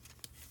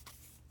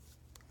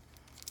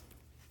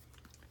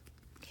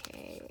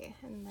 Okay,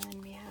 and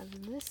then we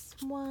have this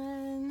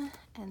one,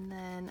 and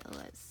then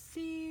let's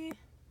see.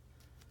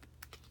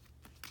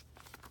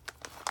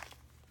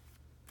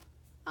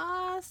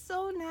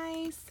 So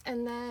nice.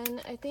 And then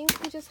I think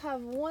we just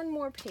have one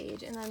more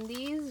page, and then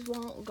these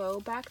won't go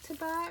back to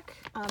back.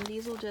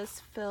 These will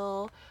just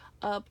fill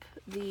up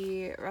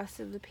the rest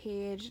of the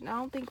page, and I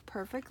don't think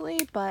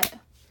perfectly, but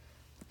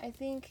I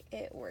think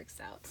it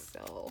works out.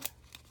 So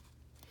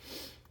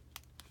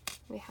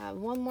we have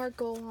one more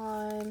go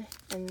on,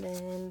 and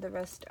then the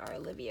rest are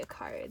Olivia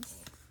cards.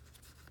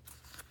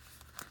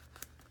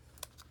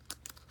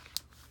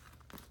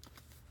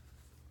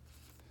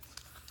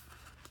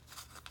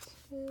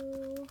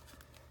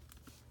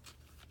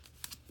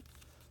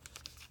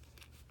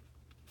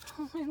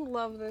 Oh, I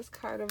love this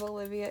card of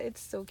Olivia. It's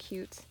so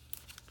cute.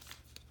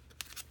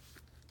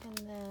 And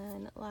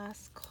then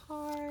last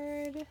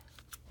card.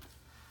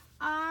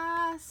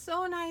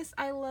 So nice.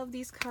 I love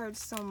these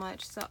cards so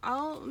much. So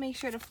I'll make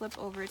sure to flip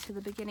over to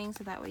the beginning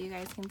so that way you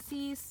guys can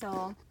see.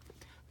 So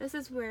this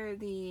is where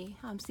the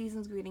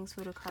Season's Greetings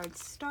photo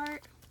cards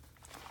start.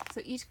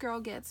 So each girl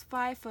gets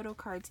 5 photo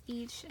cards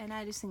each, and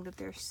I just think that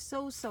they're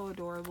so, so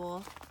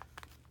adorable.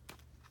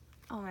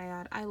 Oh my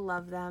god, I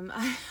love them.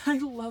 I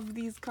love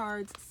these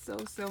cards so,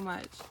 so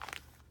much.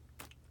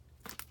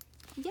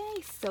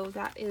 Yay, so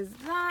that is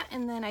that.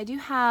 And then I do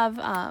have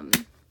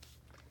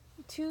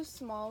 2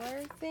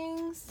 smaller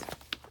things.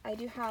 I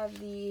do have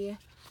the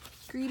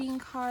greeting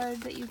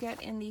card that you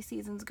get in the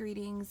Season's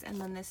Greetings, and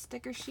then this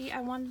sticker sheet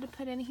I wanted to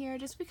put in here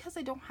just because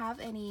I don't have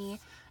any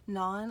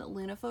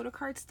non-Loona photo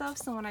card stuff.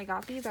 So when I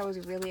got these, I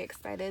was really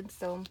excited.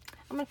 So I'm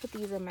gonna put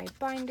these in my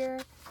binder.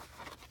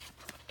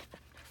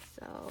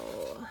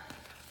 So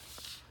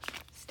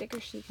sticker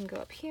sheet can go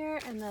up here,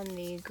 and then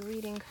the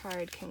greeting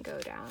card can go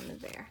down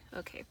there.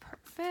 Okay,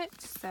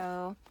 perfect.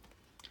 So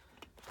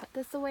put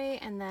this away,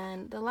 and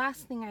then the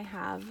last thing I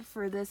have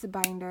for this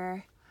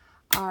binder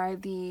are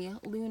the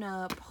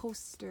Loona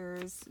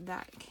posters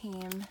that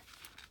came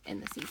in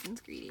the Season's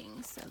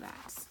Greetings. So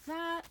that's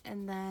that,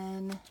 and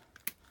then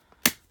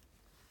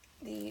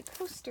the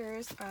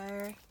posters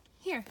are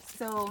here.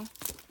 So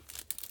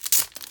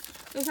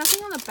there's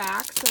nothing on the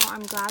back, so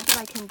I'm glad that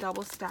I can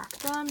double stack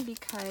them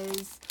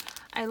because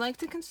I like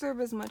to conserve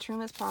as much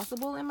room as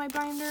possible in my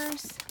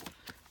binders.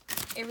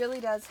 It really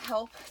does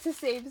help to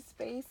save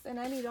space, and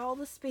I need all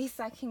the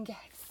space I can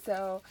get.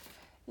 So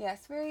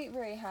yes, very,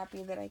 very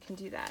happy that I can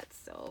do that.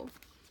 So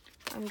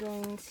I'm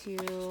going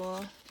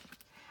to,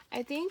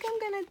 I think I'm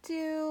gonna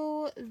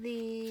do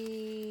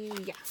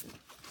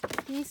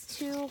these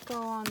 2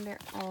 go on their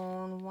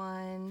own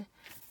one,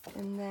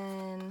 and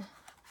then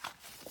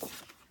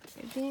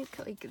I think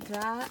like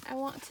that I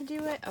want to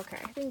do it. Okay,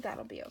 I think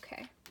that'll be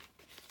okay.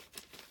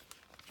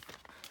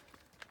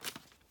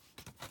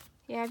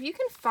 Yeah, if you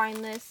can find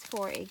this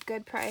for a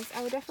good price,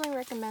 I would definitely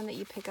recommend that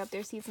you pick up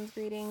their Season's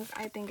Greetings.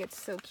 I think it's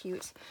so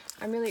cute.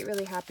 I'm really,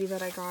 really happy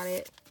that I got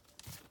it.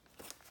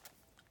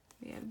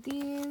 We have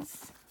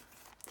these.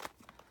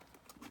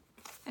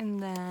 And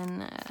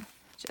then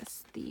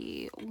just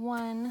the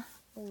one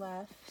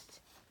left.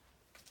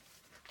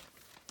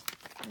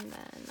 And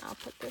then I'll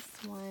put this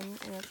one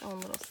in its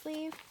own little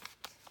sleeve.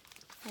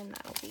 And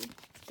that'll be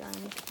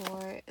done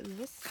for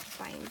this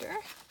binder.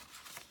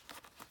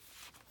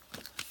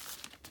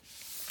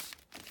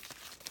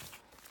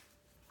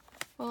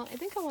 Well, I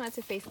think I want it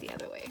to face the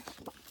other way,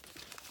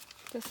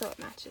 just so it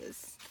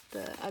matches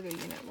the other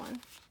unit one.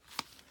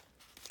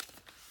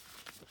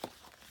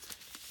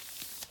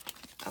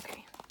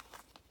 Okay.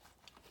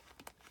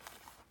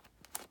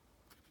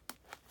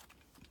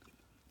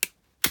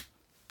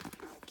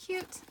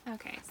 Cute.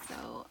 Okay,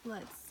 so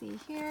let's see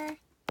here.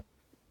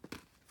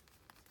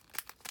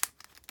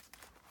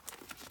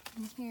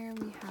 And here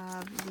we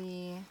have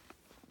the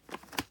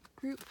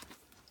group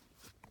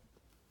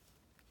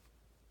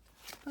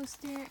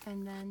poster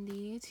and then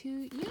the 2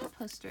 unit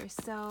posters.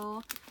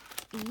 So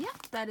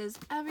yep, that is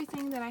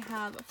everything that I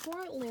have for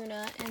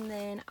Loona, and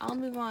then I'll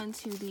move on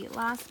to the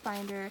last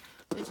binder,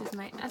 which is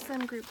my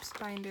SM Groups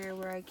binder,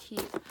 where I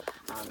keep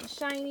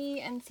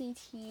SHINee,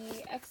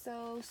 NCT,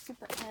 EXO,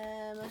 Super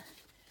M,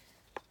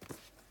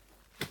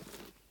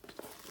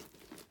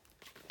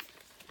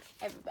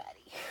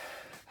 everybody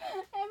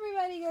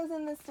goes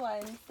in this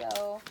one.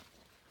 So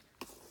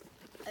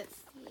let's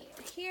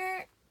see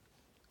here.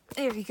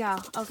 There we go.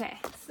 Okay,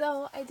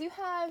 so I do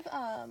have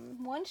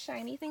one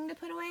SHINee thing to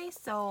put away.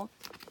 So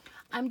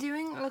I'm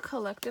doing a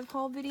collective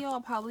haul video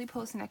I'll probably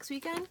post next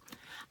weekend.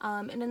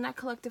 And in that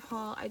collective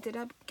haul, I did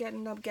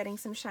end up getting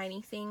some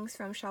SHINee things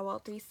from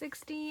Shawwell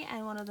 360,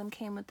 and one of them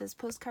came with this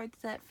postcard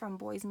set from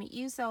Boys Meet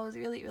You, so I was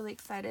really, really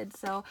excited.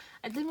 So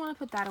I did want to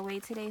put that away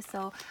today, so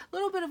a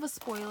little bit of a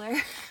spoiler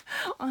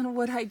on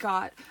what I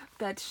got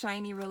that's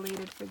SHINee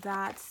related for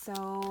that.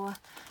 So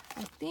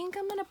I think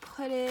I'm going to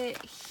put it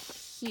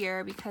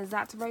here because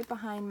that's right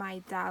behind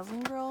my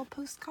Dazzling Girl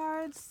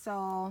postcards.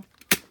 So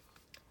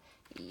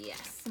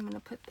yes, I'm going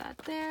to put that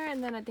there,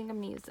 and then I think I'm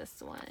going to use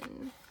this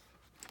one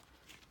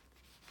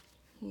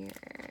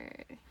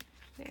here.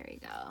 There we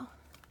go.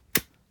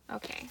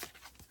 Okay,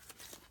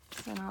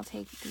 then I'll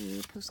take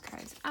the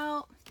postcards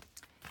out,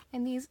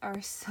 and these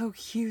are so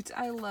cute.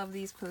 I love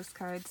these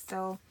postcards.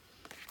 So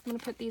I'm gonna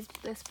put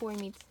this Boy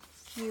Meets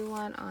You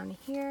one on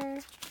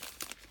here,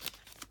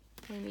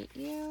 Boy Meet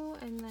You,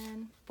 and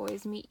then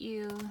Boys Meet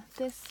You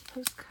this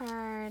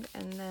postcard,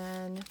 and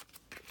then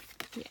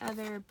the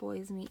other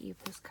Boys Meet You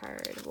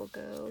postcard will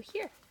go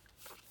here.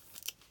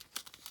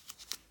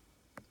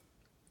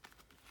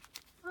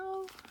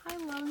 I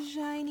love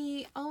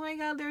SHINee. Oh my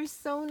god, they're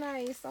so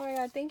nice. Oh my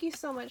god, thank you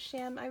so much,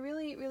 Sham. I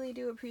really, really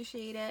do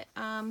appreciate it.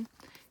 Kind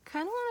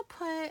of want to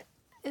put,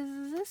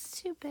 is this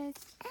too big?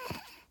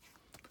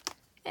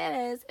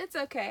 It is. It's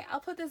okay.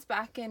 I'll put this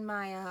back in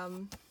my,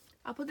 album,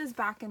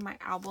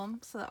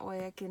 so that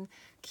way I can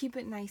keep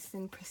it nice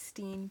and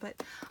pristine.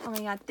 But oh my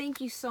god, thank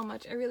you so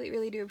much. I really,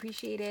 really do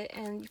appreciate it,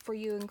 and for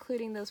you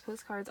including those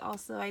postcards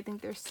also. I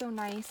think they're so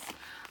nice.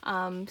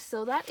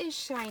 So that is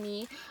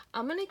SHINee.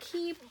 I'm gonna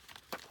keep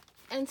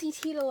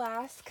NCT to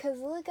last because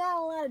we got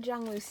a lot of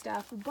Jungwoo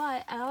stuff,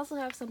 but I also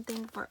have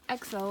something for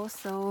EXO,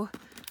 so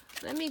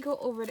let me go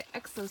over to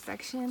EXO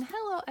section.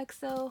 Hello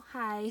EXO,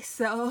 hi.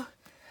 So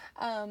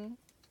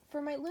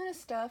for my Loona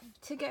stuff,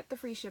 to get the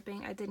free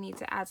shipping, I did need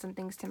to add some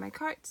things to my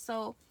cart,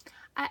 so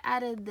I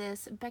added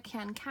this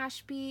Baekhyun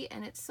Cash Bee,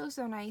 and it's so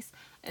nice.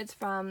 It's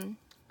from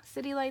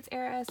City Lights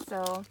era,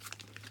 so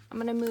I'm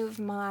gonna move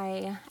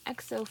my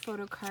EXO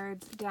photo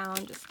cards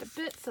down just a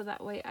bit so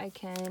that way I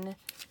can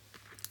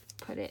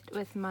put it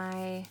with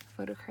my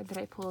photo card that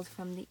I pulled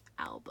from the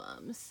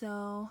album.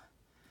 So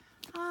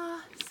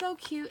so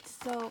cute.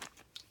 So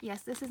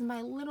yes, this is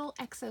my little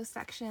EXO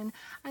section.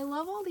 I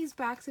love all these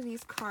backs of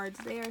these cards.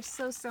 They are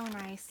so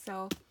nice.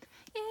 So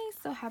yay,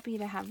 so happy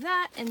to have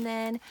that. And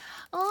then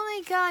oh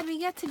my god, we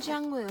get to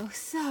Jungwoo.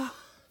 So I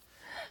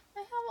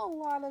have a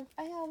lot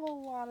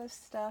of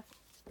stuff.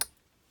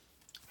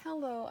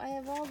 Hello, I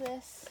have all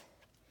this.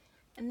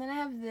 And then I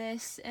have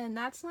this, and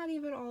that's not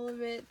even all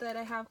of it that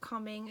I have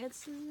coming.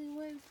 It's,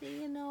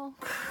 you know,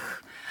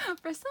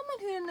 for someone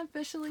who didn't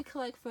officially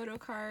collect photo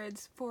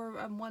cards for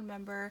one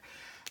member,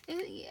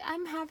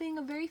 I'm having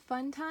a very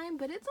fun time,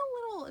 but it's a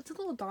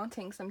little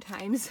daunting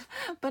sometimes.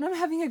 But I'm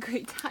having a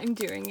great time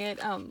doing it.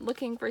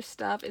 Looking for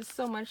stuff is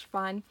so much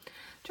fun.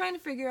 Trying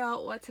to figure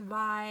out what to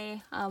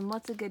buy,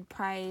 what's a good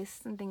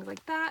price, and things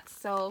like that.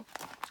 So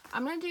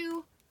I'm gonna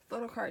do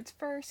photo cards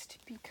first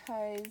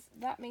because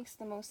that makes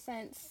the most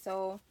sense.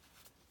 So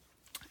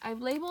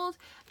I've labeled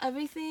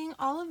everything.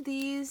 All of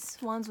these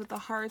ones with the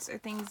hearts are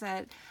things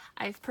that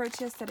I've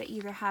purchased that I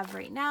either have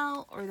right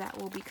now or that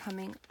will be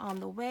coming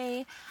on the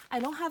way. I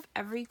don't have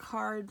every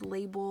card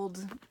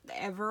labeled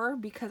ever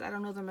because I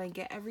don't know that I'm gonna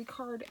get every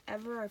card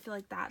ever. I feel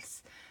like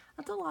that's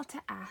a lot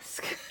to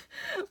ask.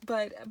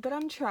 but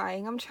I'm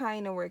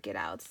trying to work it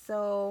out.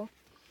 So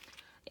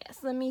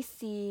yes, let me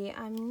see.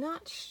 I'm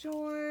not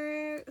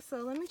sure. So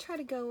let me try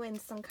to go in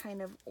some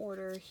kind of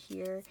order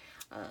here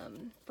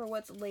for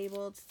what's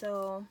labeled.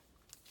 So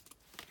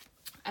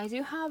I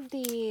do have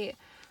the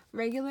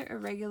regular,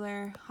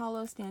 irregular,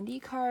 hollow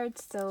standee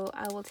cards. So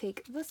I will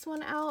take this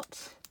one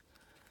out.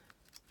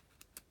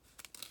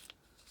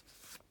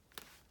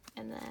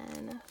 And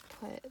then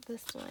put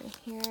this one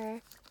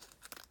here.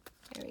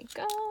 There we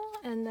go.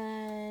 And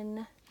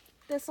then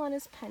this one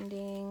is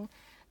pending.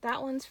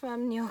 That one's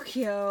from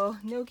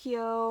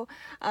Nokio.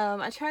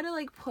 I try to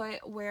like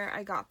put where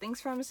I got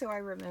things from so I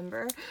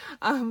remember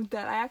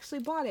that I actually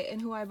bought it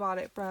and who I bought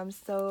it from.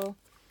 So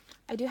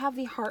I do have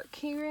the heart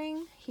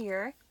keyring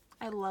here.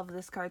 I love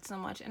this card so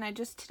much, and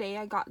today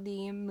I got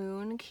the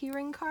moon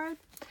keyring card,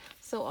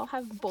 so I'll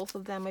have both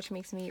of them, which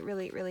makes me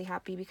really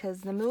happy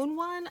because the moon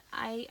one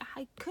I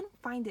couldn't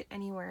find it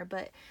anywhere,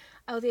 but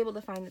I was able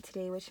to find it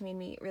today, which made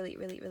me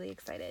really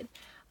excited.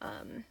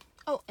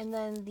 Oh, and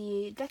then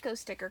the deco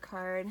sticker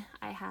card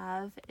I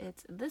have,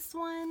 it's this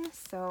one,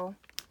 so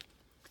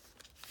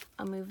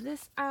I'll move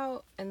this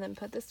out and then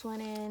put this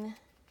one in.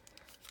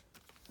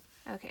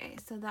 Okay,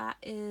 so that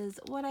is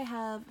what I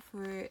have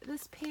for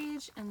this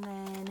page, and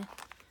then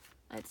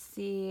let's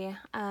see,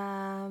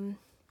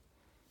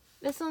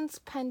 this one's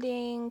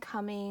pending,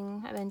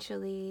 coming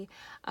eventually.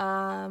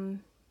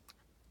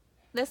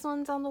 This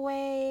one's on the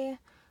way.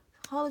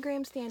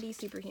 Hologram standee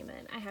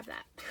superhuman. I have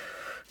that.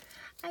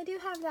 I do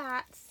have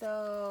that,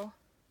 so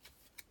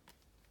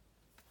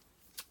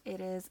it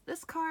is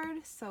this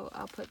card, so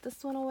I'll put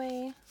this one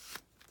away.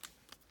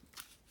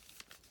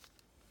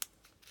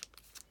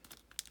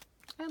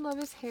 I love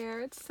his hair,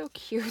 it's so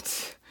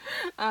cute.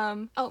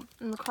 Oh,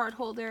 and the card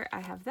holder,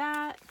 I have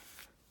that.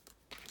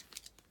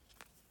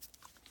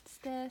 It's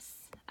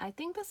this. I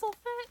think this will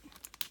fit.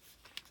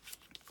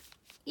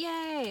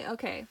 Yay!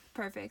 Okay,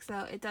 perfect.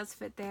 So it does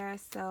fit there.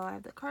 So I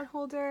have the card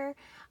holder.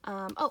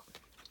 Oh,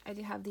 I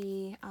do have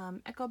the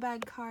echo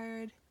bag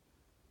card.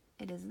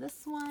 It is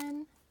this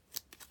one.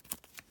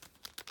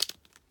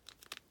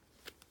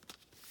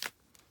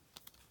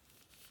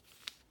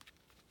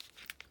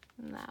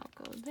 And that'll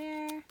go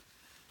there.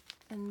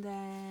 And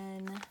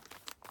then,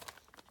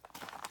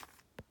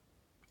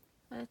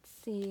 let's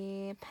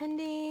see,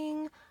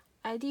 pending,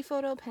 ID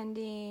photo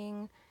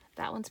pending,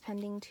 that one's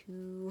pending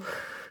too.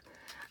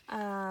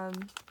 I'm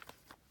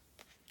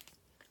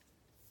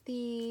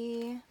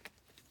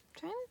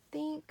trying to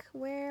think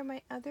where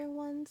my other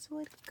ones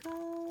would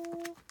go.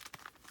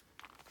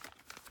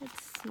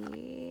 Let's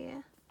see.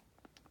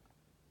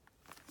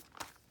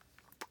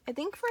 I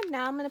think for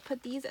now I'm gonna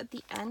put these at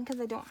the end because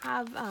I don't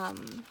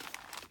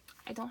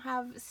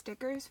have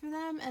stickers for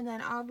them, and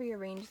then I'll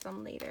rearrange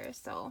them later.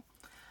 So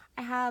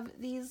I have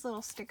these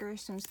little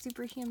stickers from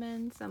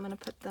Superhuman, so I'm gonna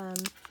put them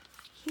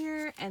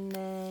here, and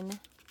then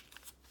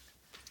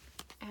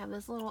I have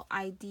this little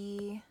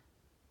ID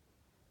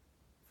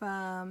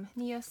from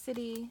Neo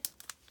City.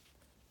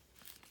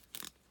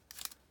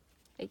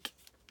 Like,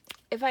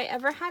 if I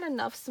ever had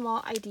enough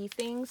small ID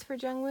things for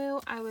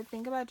Jungwoo, I would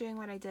think about doing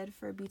what I did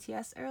for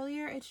BTS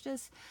earlier. It's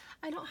just,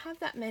 I don't have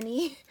that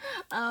many.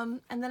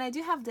 And then I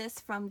do have this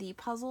from the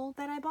puzzle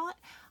that I bought,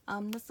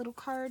 this little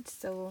card,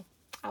 so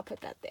I'll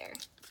put that there.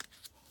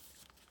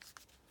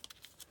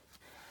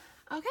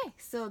 Okay,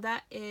 so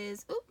that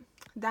is,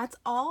 that's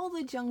all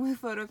the Jungwoo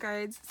photo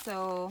cards,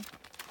 so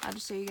I'll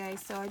just show you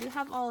guys. So I do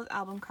have all his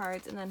album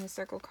cards and then his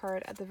circle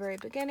card at the very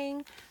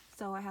beginning.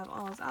 So I have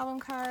all his album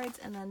cards,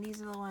 and then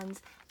these are the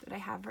ones that I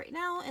have right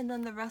now, and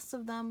then the rest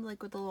of them,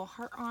 like with the little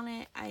heart on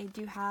it, I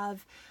do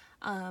have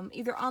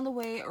either on the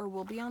way or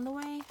will be on the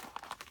way.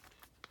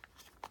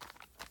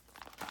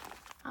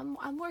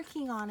 I'm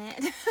working on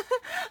it.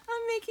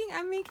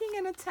 I'm making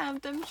an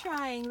attempt. I'm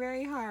trying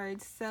very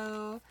hard.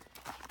 So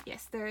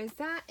yes, there is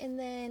that, and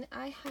then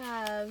I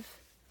have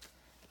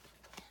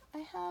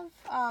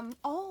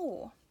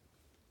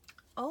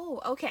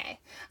okay.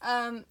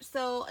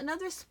 So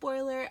another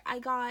spoiler, I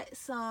got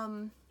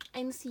some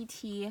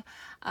NCT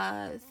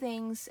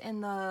things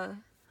in the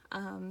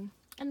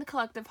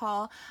collective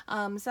haul.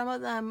 Some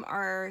of them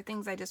are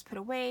things I just put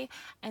away,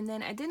 and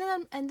then I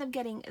didn't end up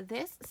getting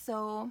this.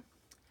 So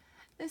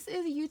this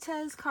is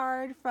Yuta's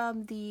card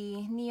from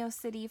the Neo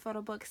City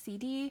photo book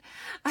CD.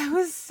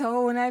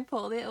 When I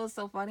pulled it, it was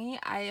so funny.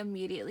 I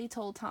immediately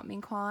told Tom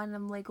Min Kwan,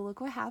 I'm like, look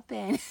what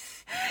happened.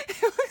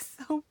 It was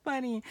so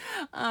funny.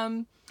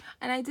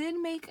 And I did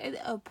make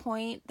a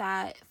point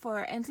that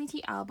for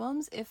NCT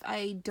albums, if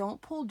I don't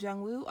pull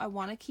Jungwoo, I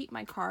want to keep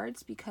my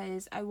cards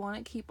because I want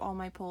to keep all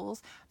my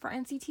pulls for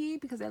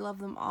NCT because I love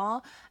them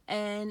all.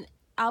 And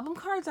album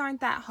cards aren't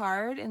that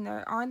hard, and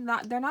they're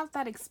not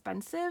that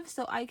expensive,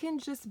 so I can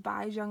just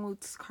buy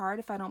Jungwoo's card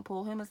if I don't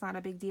pull him. It's not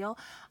a big deal.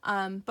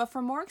 But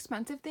for more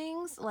expensive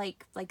things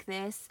like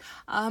this,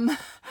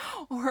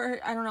 or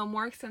I don't know,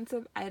 more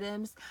expensive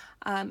items,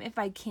 if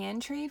I can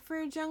trade for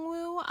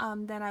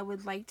Jungwoo, then I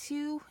would like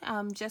to,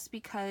 just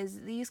because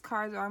these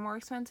cards are more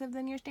expensive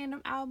than your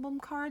standard album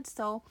cards.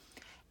 So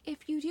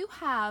if you do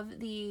have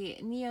the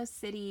Neo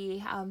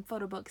City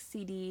photo book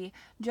CD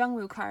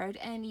Jungwoo card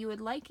and you would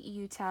like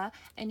Yuta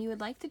and you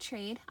would like to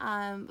trade,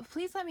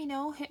 please let me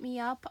know. Hit me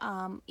up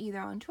either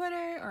on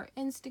Twitter or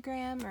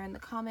Instagram or in the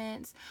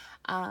comments,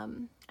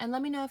 and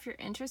let me know if you're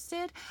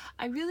interested.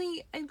 I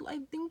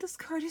think this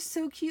card is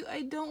so cute.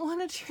 I don't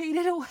want to trade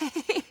it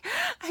away.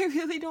 I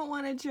really don't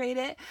want to trade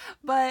it,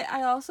 but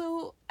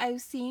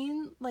I've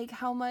seen like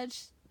how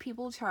much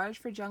people charge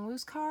for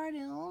Jungwoo's card,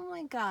 and oh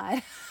my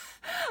god.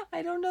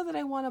 I don't know that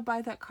I want to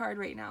buy that card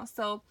right now.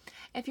 So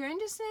if you're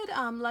interested,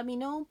 let me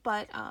know.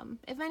 But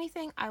if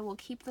anything, I will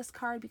keep this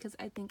card because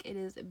I think it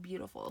is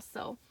beautiful.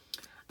 So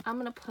I'm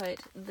going to put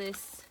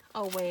this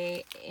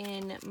away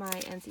in my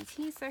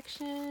NCT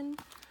section.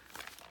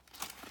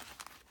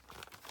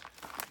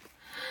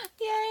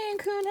 Yay, and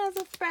Kun has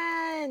a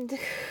friend.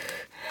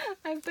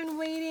 I've been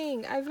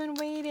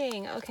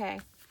waiting. Okay.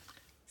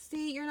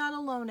 See, you're not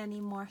alone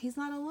anymore. He's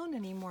not alone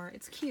anymore.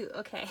 It's cute.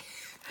 Okay.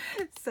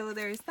 So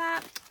there's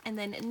that. And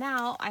then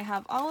now I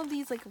have all of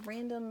these like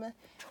random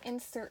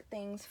insert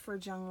things for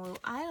Jungwoo.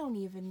 I don't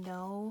even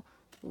know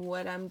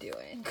what I'm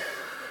doing.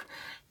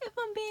 If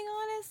I'm being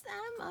honest,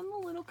 I'm a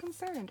little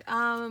concerned.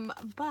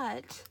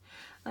 But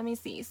let me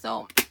see.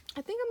 So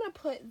I think I'm gonna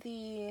put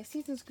the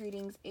Season's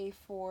Greetings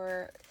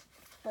A4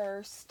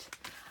 first.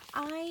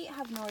 I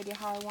have no idea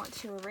how I want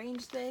to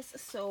arrange this.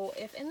 So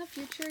if in the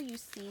future you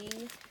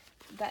see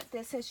that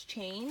this has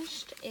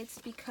changed, it's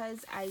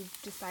because I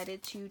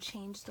decided to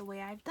change the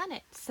way I've done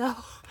it. So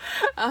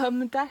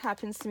that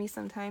happens to me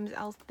sometimes.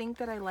 I'll think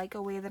that I like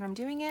a way that I'm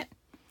doing it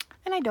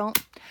and I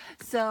don't.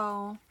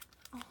 So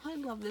oh, I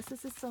love this.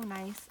 This is so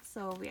nice.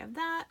 So we have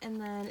that, and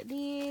then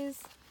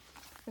these,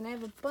 and I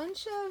have a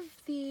bunch of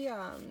the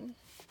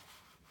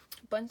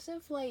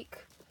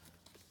like,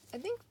 I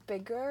think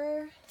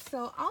bigger.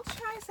 So I'll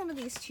try some of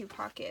these 2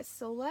 pockets.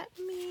 So I'm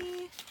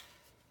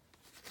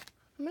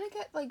gonna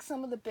get like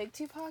some of the big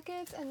 2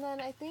 pockets, and then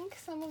I think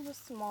some of the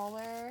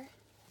smaller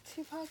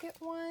 2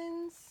 pocket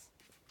ones,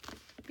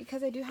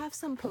 because I do have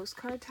some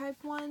postcard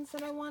type ones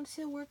that I want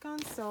to work on.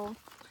 So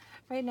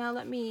right now,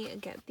 let me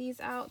get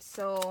these out.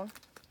 So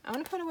I'm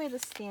gonna put away the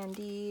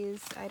standees.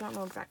 I don't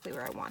know exactly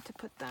where I want to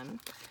put them.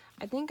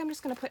 I think I'm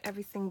just gonna put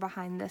everything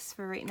behind this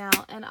for right now,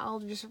 and I'll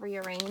just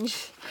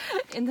rearrange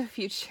in the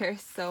future.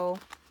 So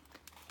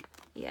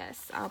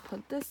yes, I'll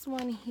put this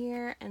one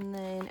here, and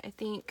then I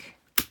think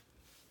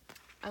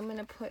I'm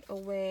gonna put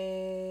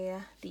away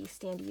the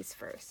standees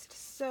first.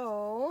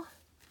 So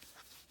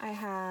I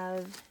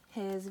have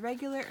his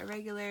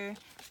irregular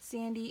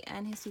standee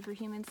and his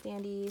superhuman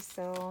standee.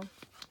 So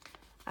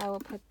I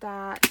will put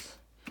that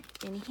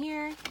in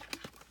here.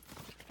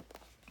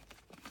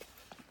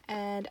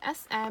 And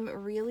SM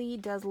really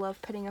does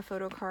love putting a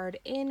photo card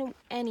in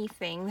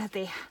anything that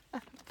they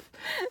have.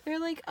 They're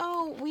like,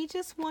 oh, we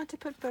just want to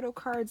put photo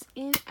cards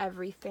in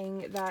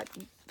everything that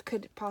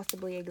could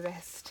possibly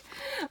exist.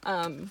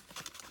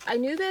 I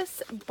knew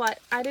this, but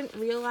I didn't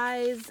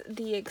realize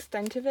the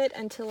extent of it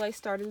until I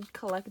started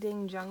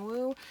collecting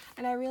Jungwoo,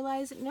 and I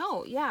realized,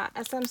 no, yeah,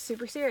 SM's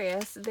super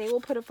serious. They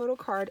will put a photo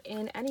card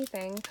in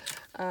anything,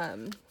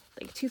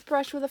 like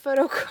toothbrush with a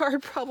photo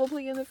card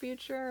probably in the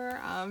future.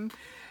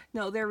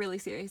 No, they're really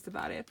serious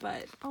about it,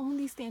 but oh,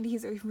 these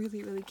standees are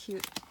really, really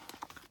cute.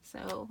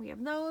 So we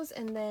have those,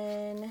 and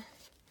then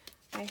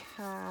I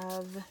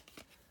have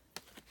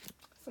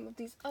some of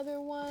these other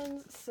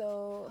ones.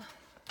 So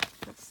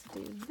let's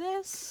do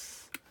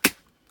this.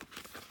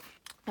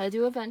 I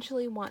do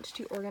eventually want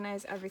to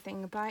organize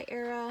everything by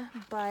era,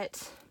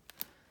 but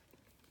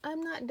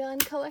I'm not done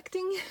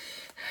collecting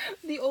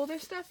the older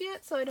stuff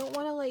yet, so I don't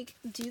want to like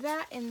do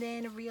that and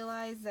then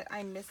realize that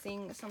I'm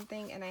missing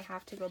something and I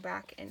have to go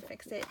back and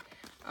fix it,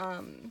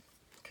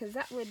 because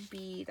that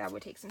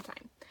would take some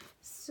time.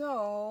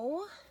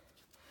 So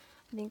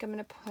I think I'm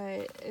gonna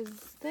put, is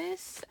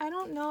this, I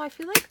don't know, I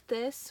feel like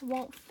this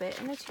won't fit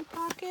in a 2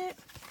 pocket.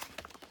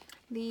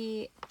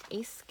 The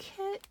Ace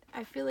kit,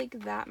 I feel like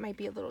that might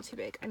be a little too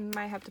big. I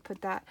might have to put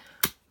that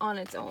on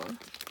its own.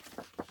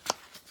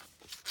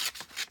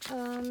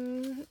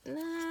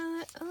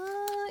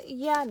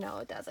 Yeah, no,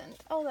 it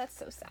doesn't. Oh, that's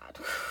so sad.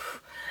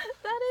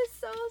 That is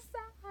so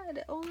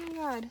sad. Oh my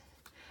god.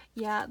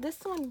 Yeah,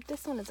 this one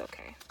is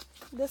okay.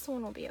 This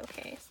one will be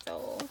okay.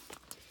 So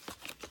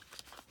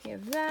we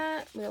have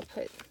that. We'll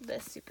put the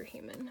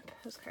superhuman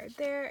postcard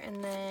there,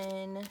 and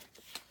then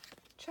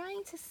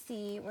trying to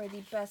see where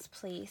the best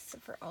place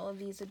for all of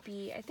these would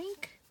be. I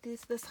think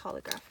this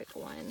holographic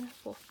one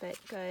will fit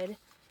good.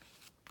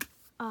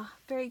 Ah,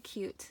 very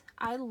cute.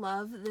 I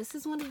love, this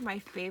is one of my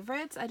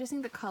favorites. I just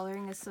think the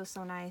coloring is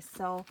so nice.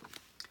 So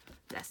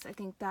yes, I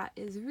think that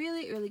is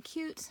really, really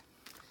cute.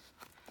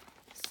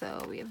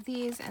 So we have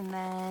these, and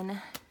then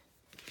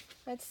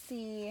let's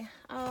see.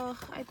 Oh,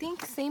 I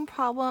think same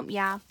problem.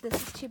 Yeah, this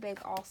is too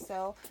big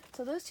also.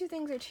 So those 2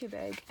 things are too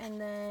big. And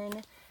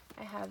then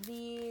I have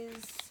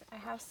these. I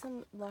have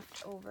some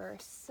left over.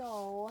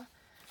 So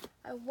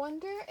I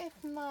wonder if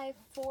my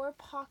 4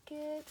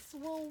 pockets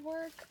will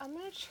work. I'm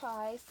going to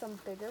try some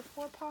bigger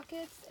 4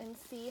 pockets and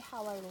see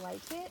how I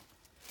like it,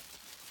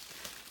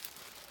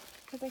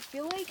 because I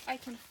feel like I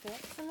can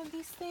fit some of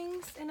these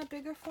things in a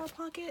bigger 4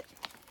 pocket.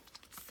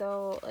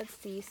 So let's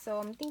see. So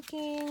I'm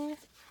thinking,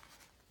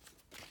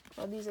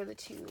 well, these are the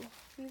 2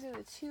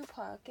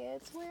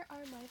 pockets. Where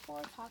are my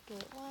 4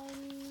 pocket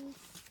ones?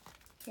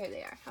 Here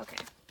they are.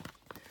 Okay.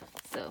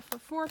 So for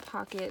 4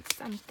 pockets,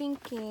 I'm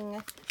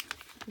thinking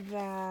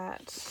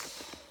that,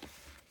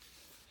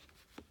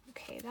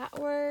 okay, that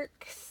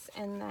works,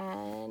 and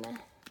then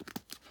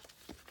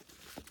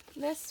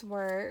this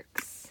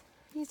works,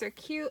 these are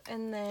cute.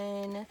 And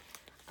then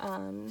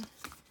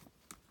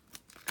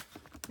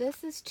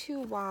this is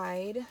too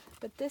wide,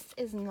 but this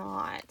is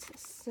not.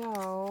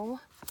 So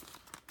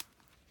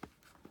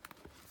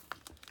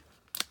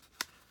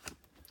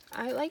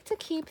I like to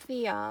keep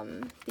the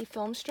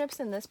film strips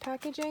in this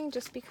packaging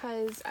just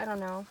because, I don't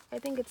know, I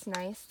think it's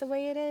nice the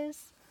way it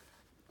is.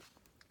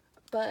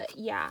 But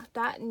yeah,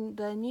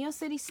 the Neo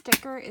City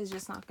sticker is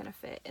just not gonna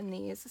fit in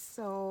these,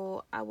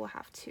 so I will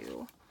have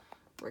to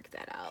work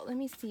that out. Let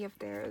me see if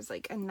there's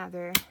like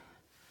another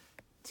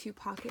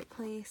 2-pocket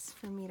place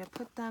for me to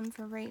put them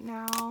for right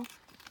now.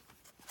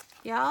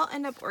 Yeah, I'll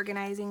end up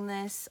organizing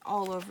this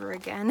all over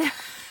again.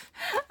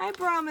 I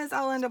promise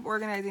I'll end up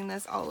organizing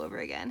this all over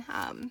again.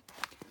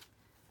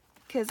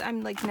 Because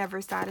I'm like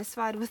never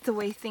satisfied with the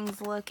way things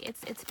look.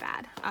 It's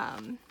bad.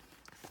 So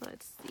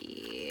let's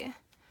see.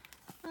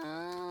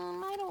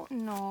 I don't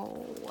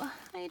know.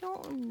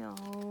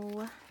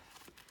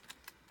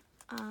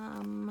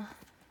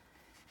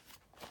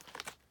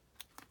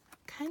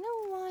 Kind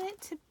of want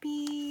it to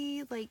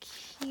be like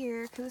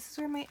here, because this is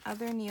where my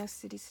other Neo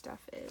City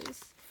stuff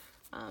is.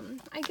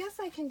 I guess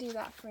I can do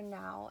that for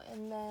now,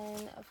 and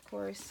then of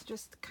course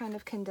just kind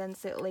of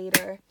condense it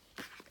later,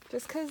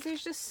 just because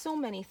there's just so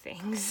many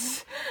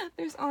things.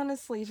 There's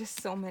honestly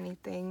just so many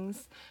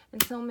things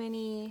and so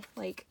many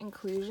like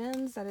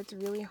inclusions that it's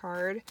really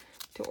hard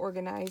to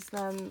organize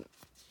them,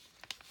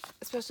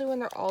 especially when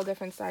they're all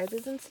different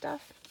sizes and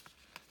stuff.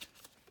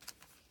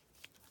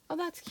 Oh,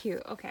 that's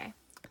cute. Okay,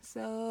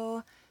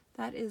 so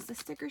that is the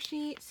sticker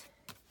sheet.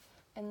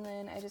 And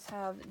then I just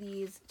have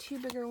these 2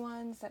 bigger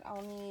ones that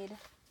I'll need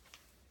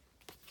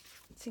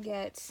to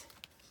get.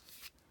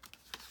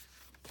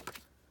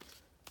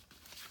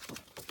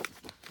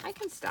 I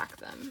can stack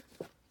them.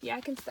 Yeah,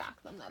 I can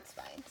stack them. That's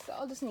fine. So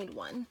I'll just need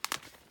one.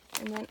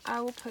 And then I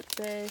will put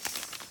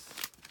this.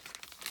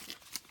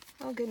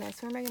 Oh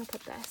goodness, where am I going to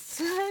put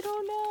this? I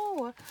don't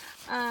know.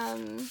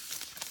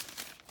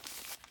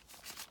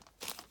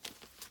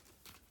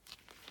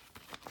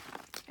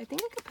 I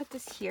think I could put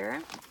this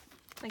here.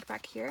 Like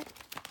back here.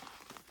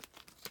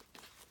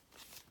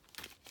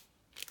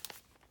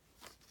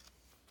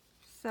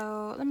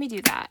 So let me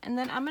do that. And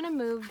then I'm going to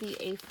move the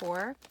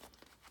A4,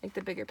 like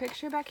the bigger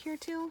picture back here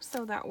too.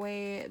 So that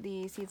way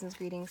the Seasons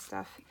Greeting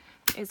stuff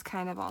is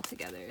kind of all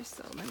together.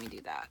 So let me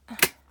do that.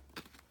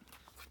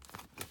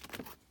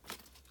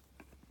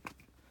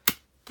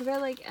 Because I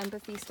like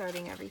empathy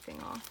starting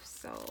everything off.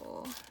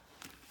 So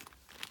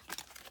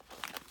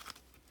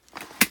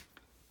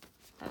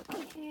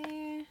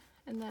okay.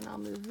 And then I'll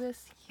move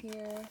this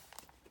here,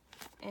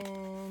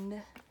 and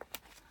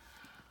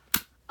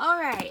all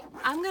right,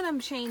 I'm gonna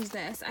change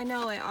this. I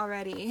know it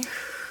already,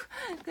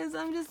 because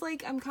I'm just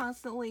like, I'm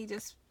constantly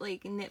just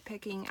like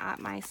nitpicking at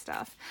my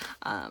stuff.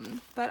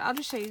 But I'll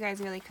just show you guys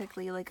really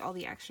quickly like all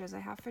the extras I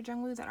have for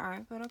Jungwoo that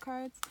aren't photo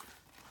cards.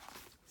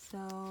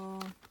 So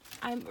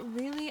I'm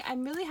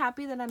really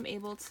happy that I'm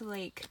able to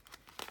like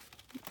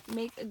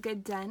make a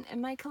good dent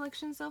in my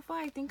collection so far.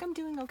 I think I'm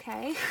doing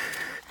okay.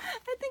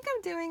 I think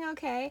I'm doing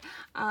okay.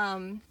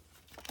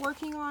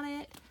 Working on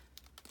it.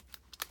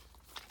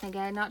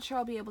 Again, not sure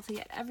I'll be able to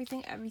get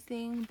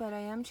everything, but I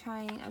am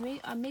trying.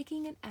 I'm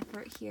making an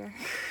effort here.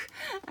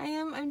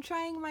 I'm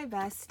trying my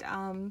best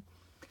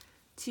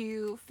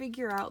to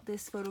figure out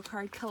this photo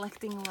card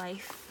collecting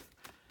life.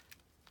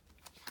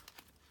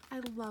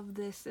 I love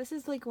this. This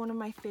is like one of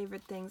my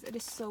favorite things. It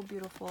is so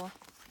beautiful.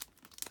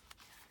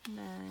 And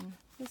then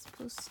this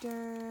poster,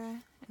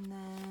 and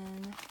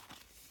then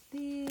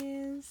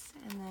these,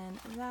 and then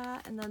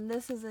that, and then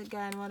this is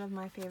again one of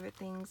my favorite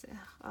things.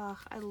 Oh,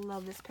 I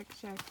love this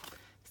picture.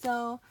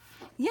 So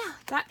yeah,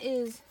 that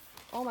is,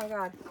 oh my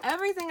god,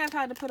 everything I've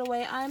had to put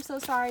away. I'm so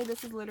sorry,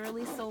 this is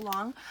literally so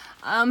long.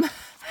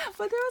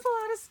 But there was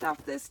a lot of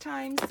stuff this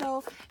time,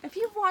 so if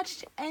you've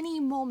watched any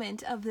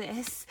moment of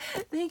this,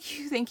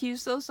 thank you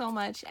so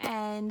much.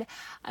 And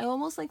I will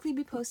most likely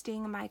be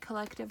posting my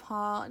collective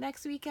haul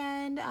next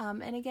weekend.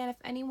 And again, if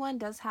anyone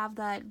does have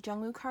that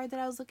Jungwoo card that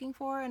I was looking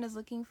for and is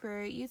looking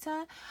for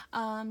Yuta,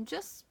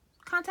 just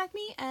contact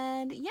me.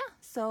 And yeah,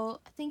 so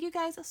thank you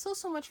guys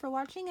so much for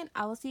watching, and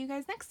I will see you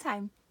guys next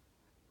time.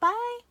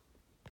 Bye.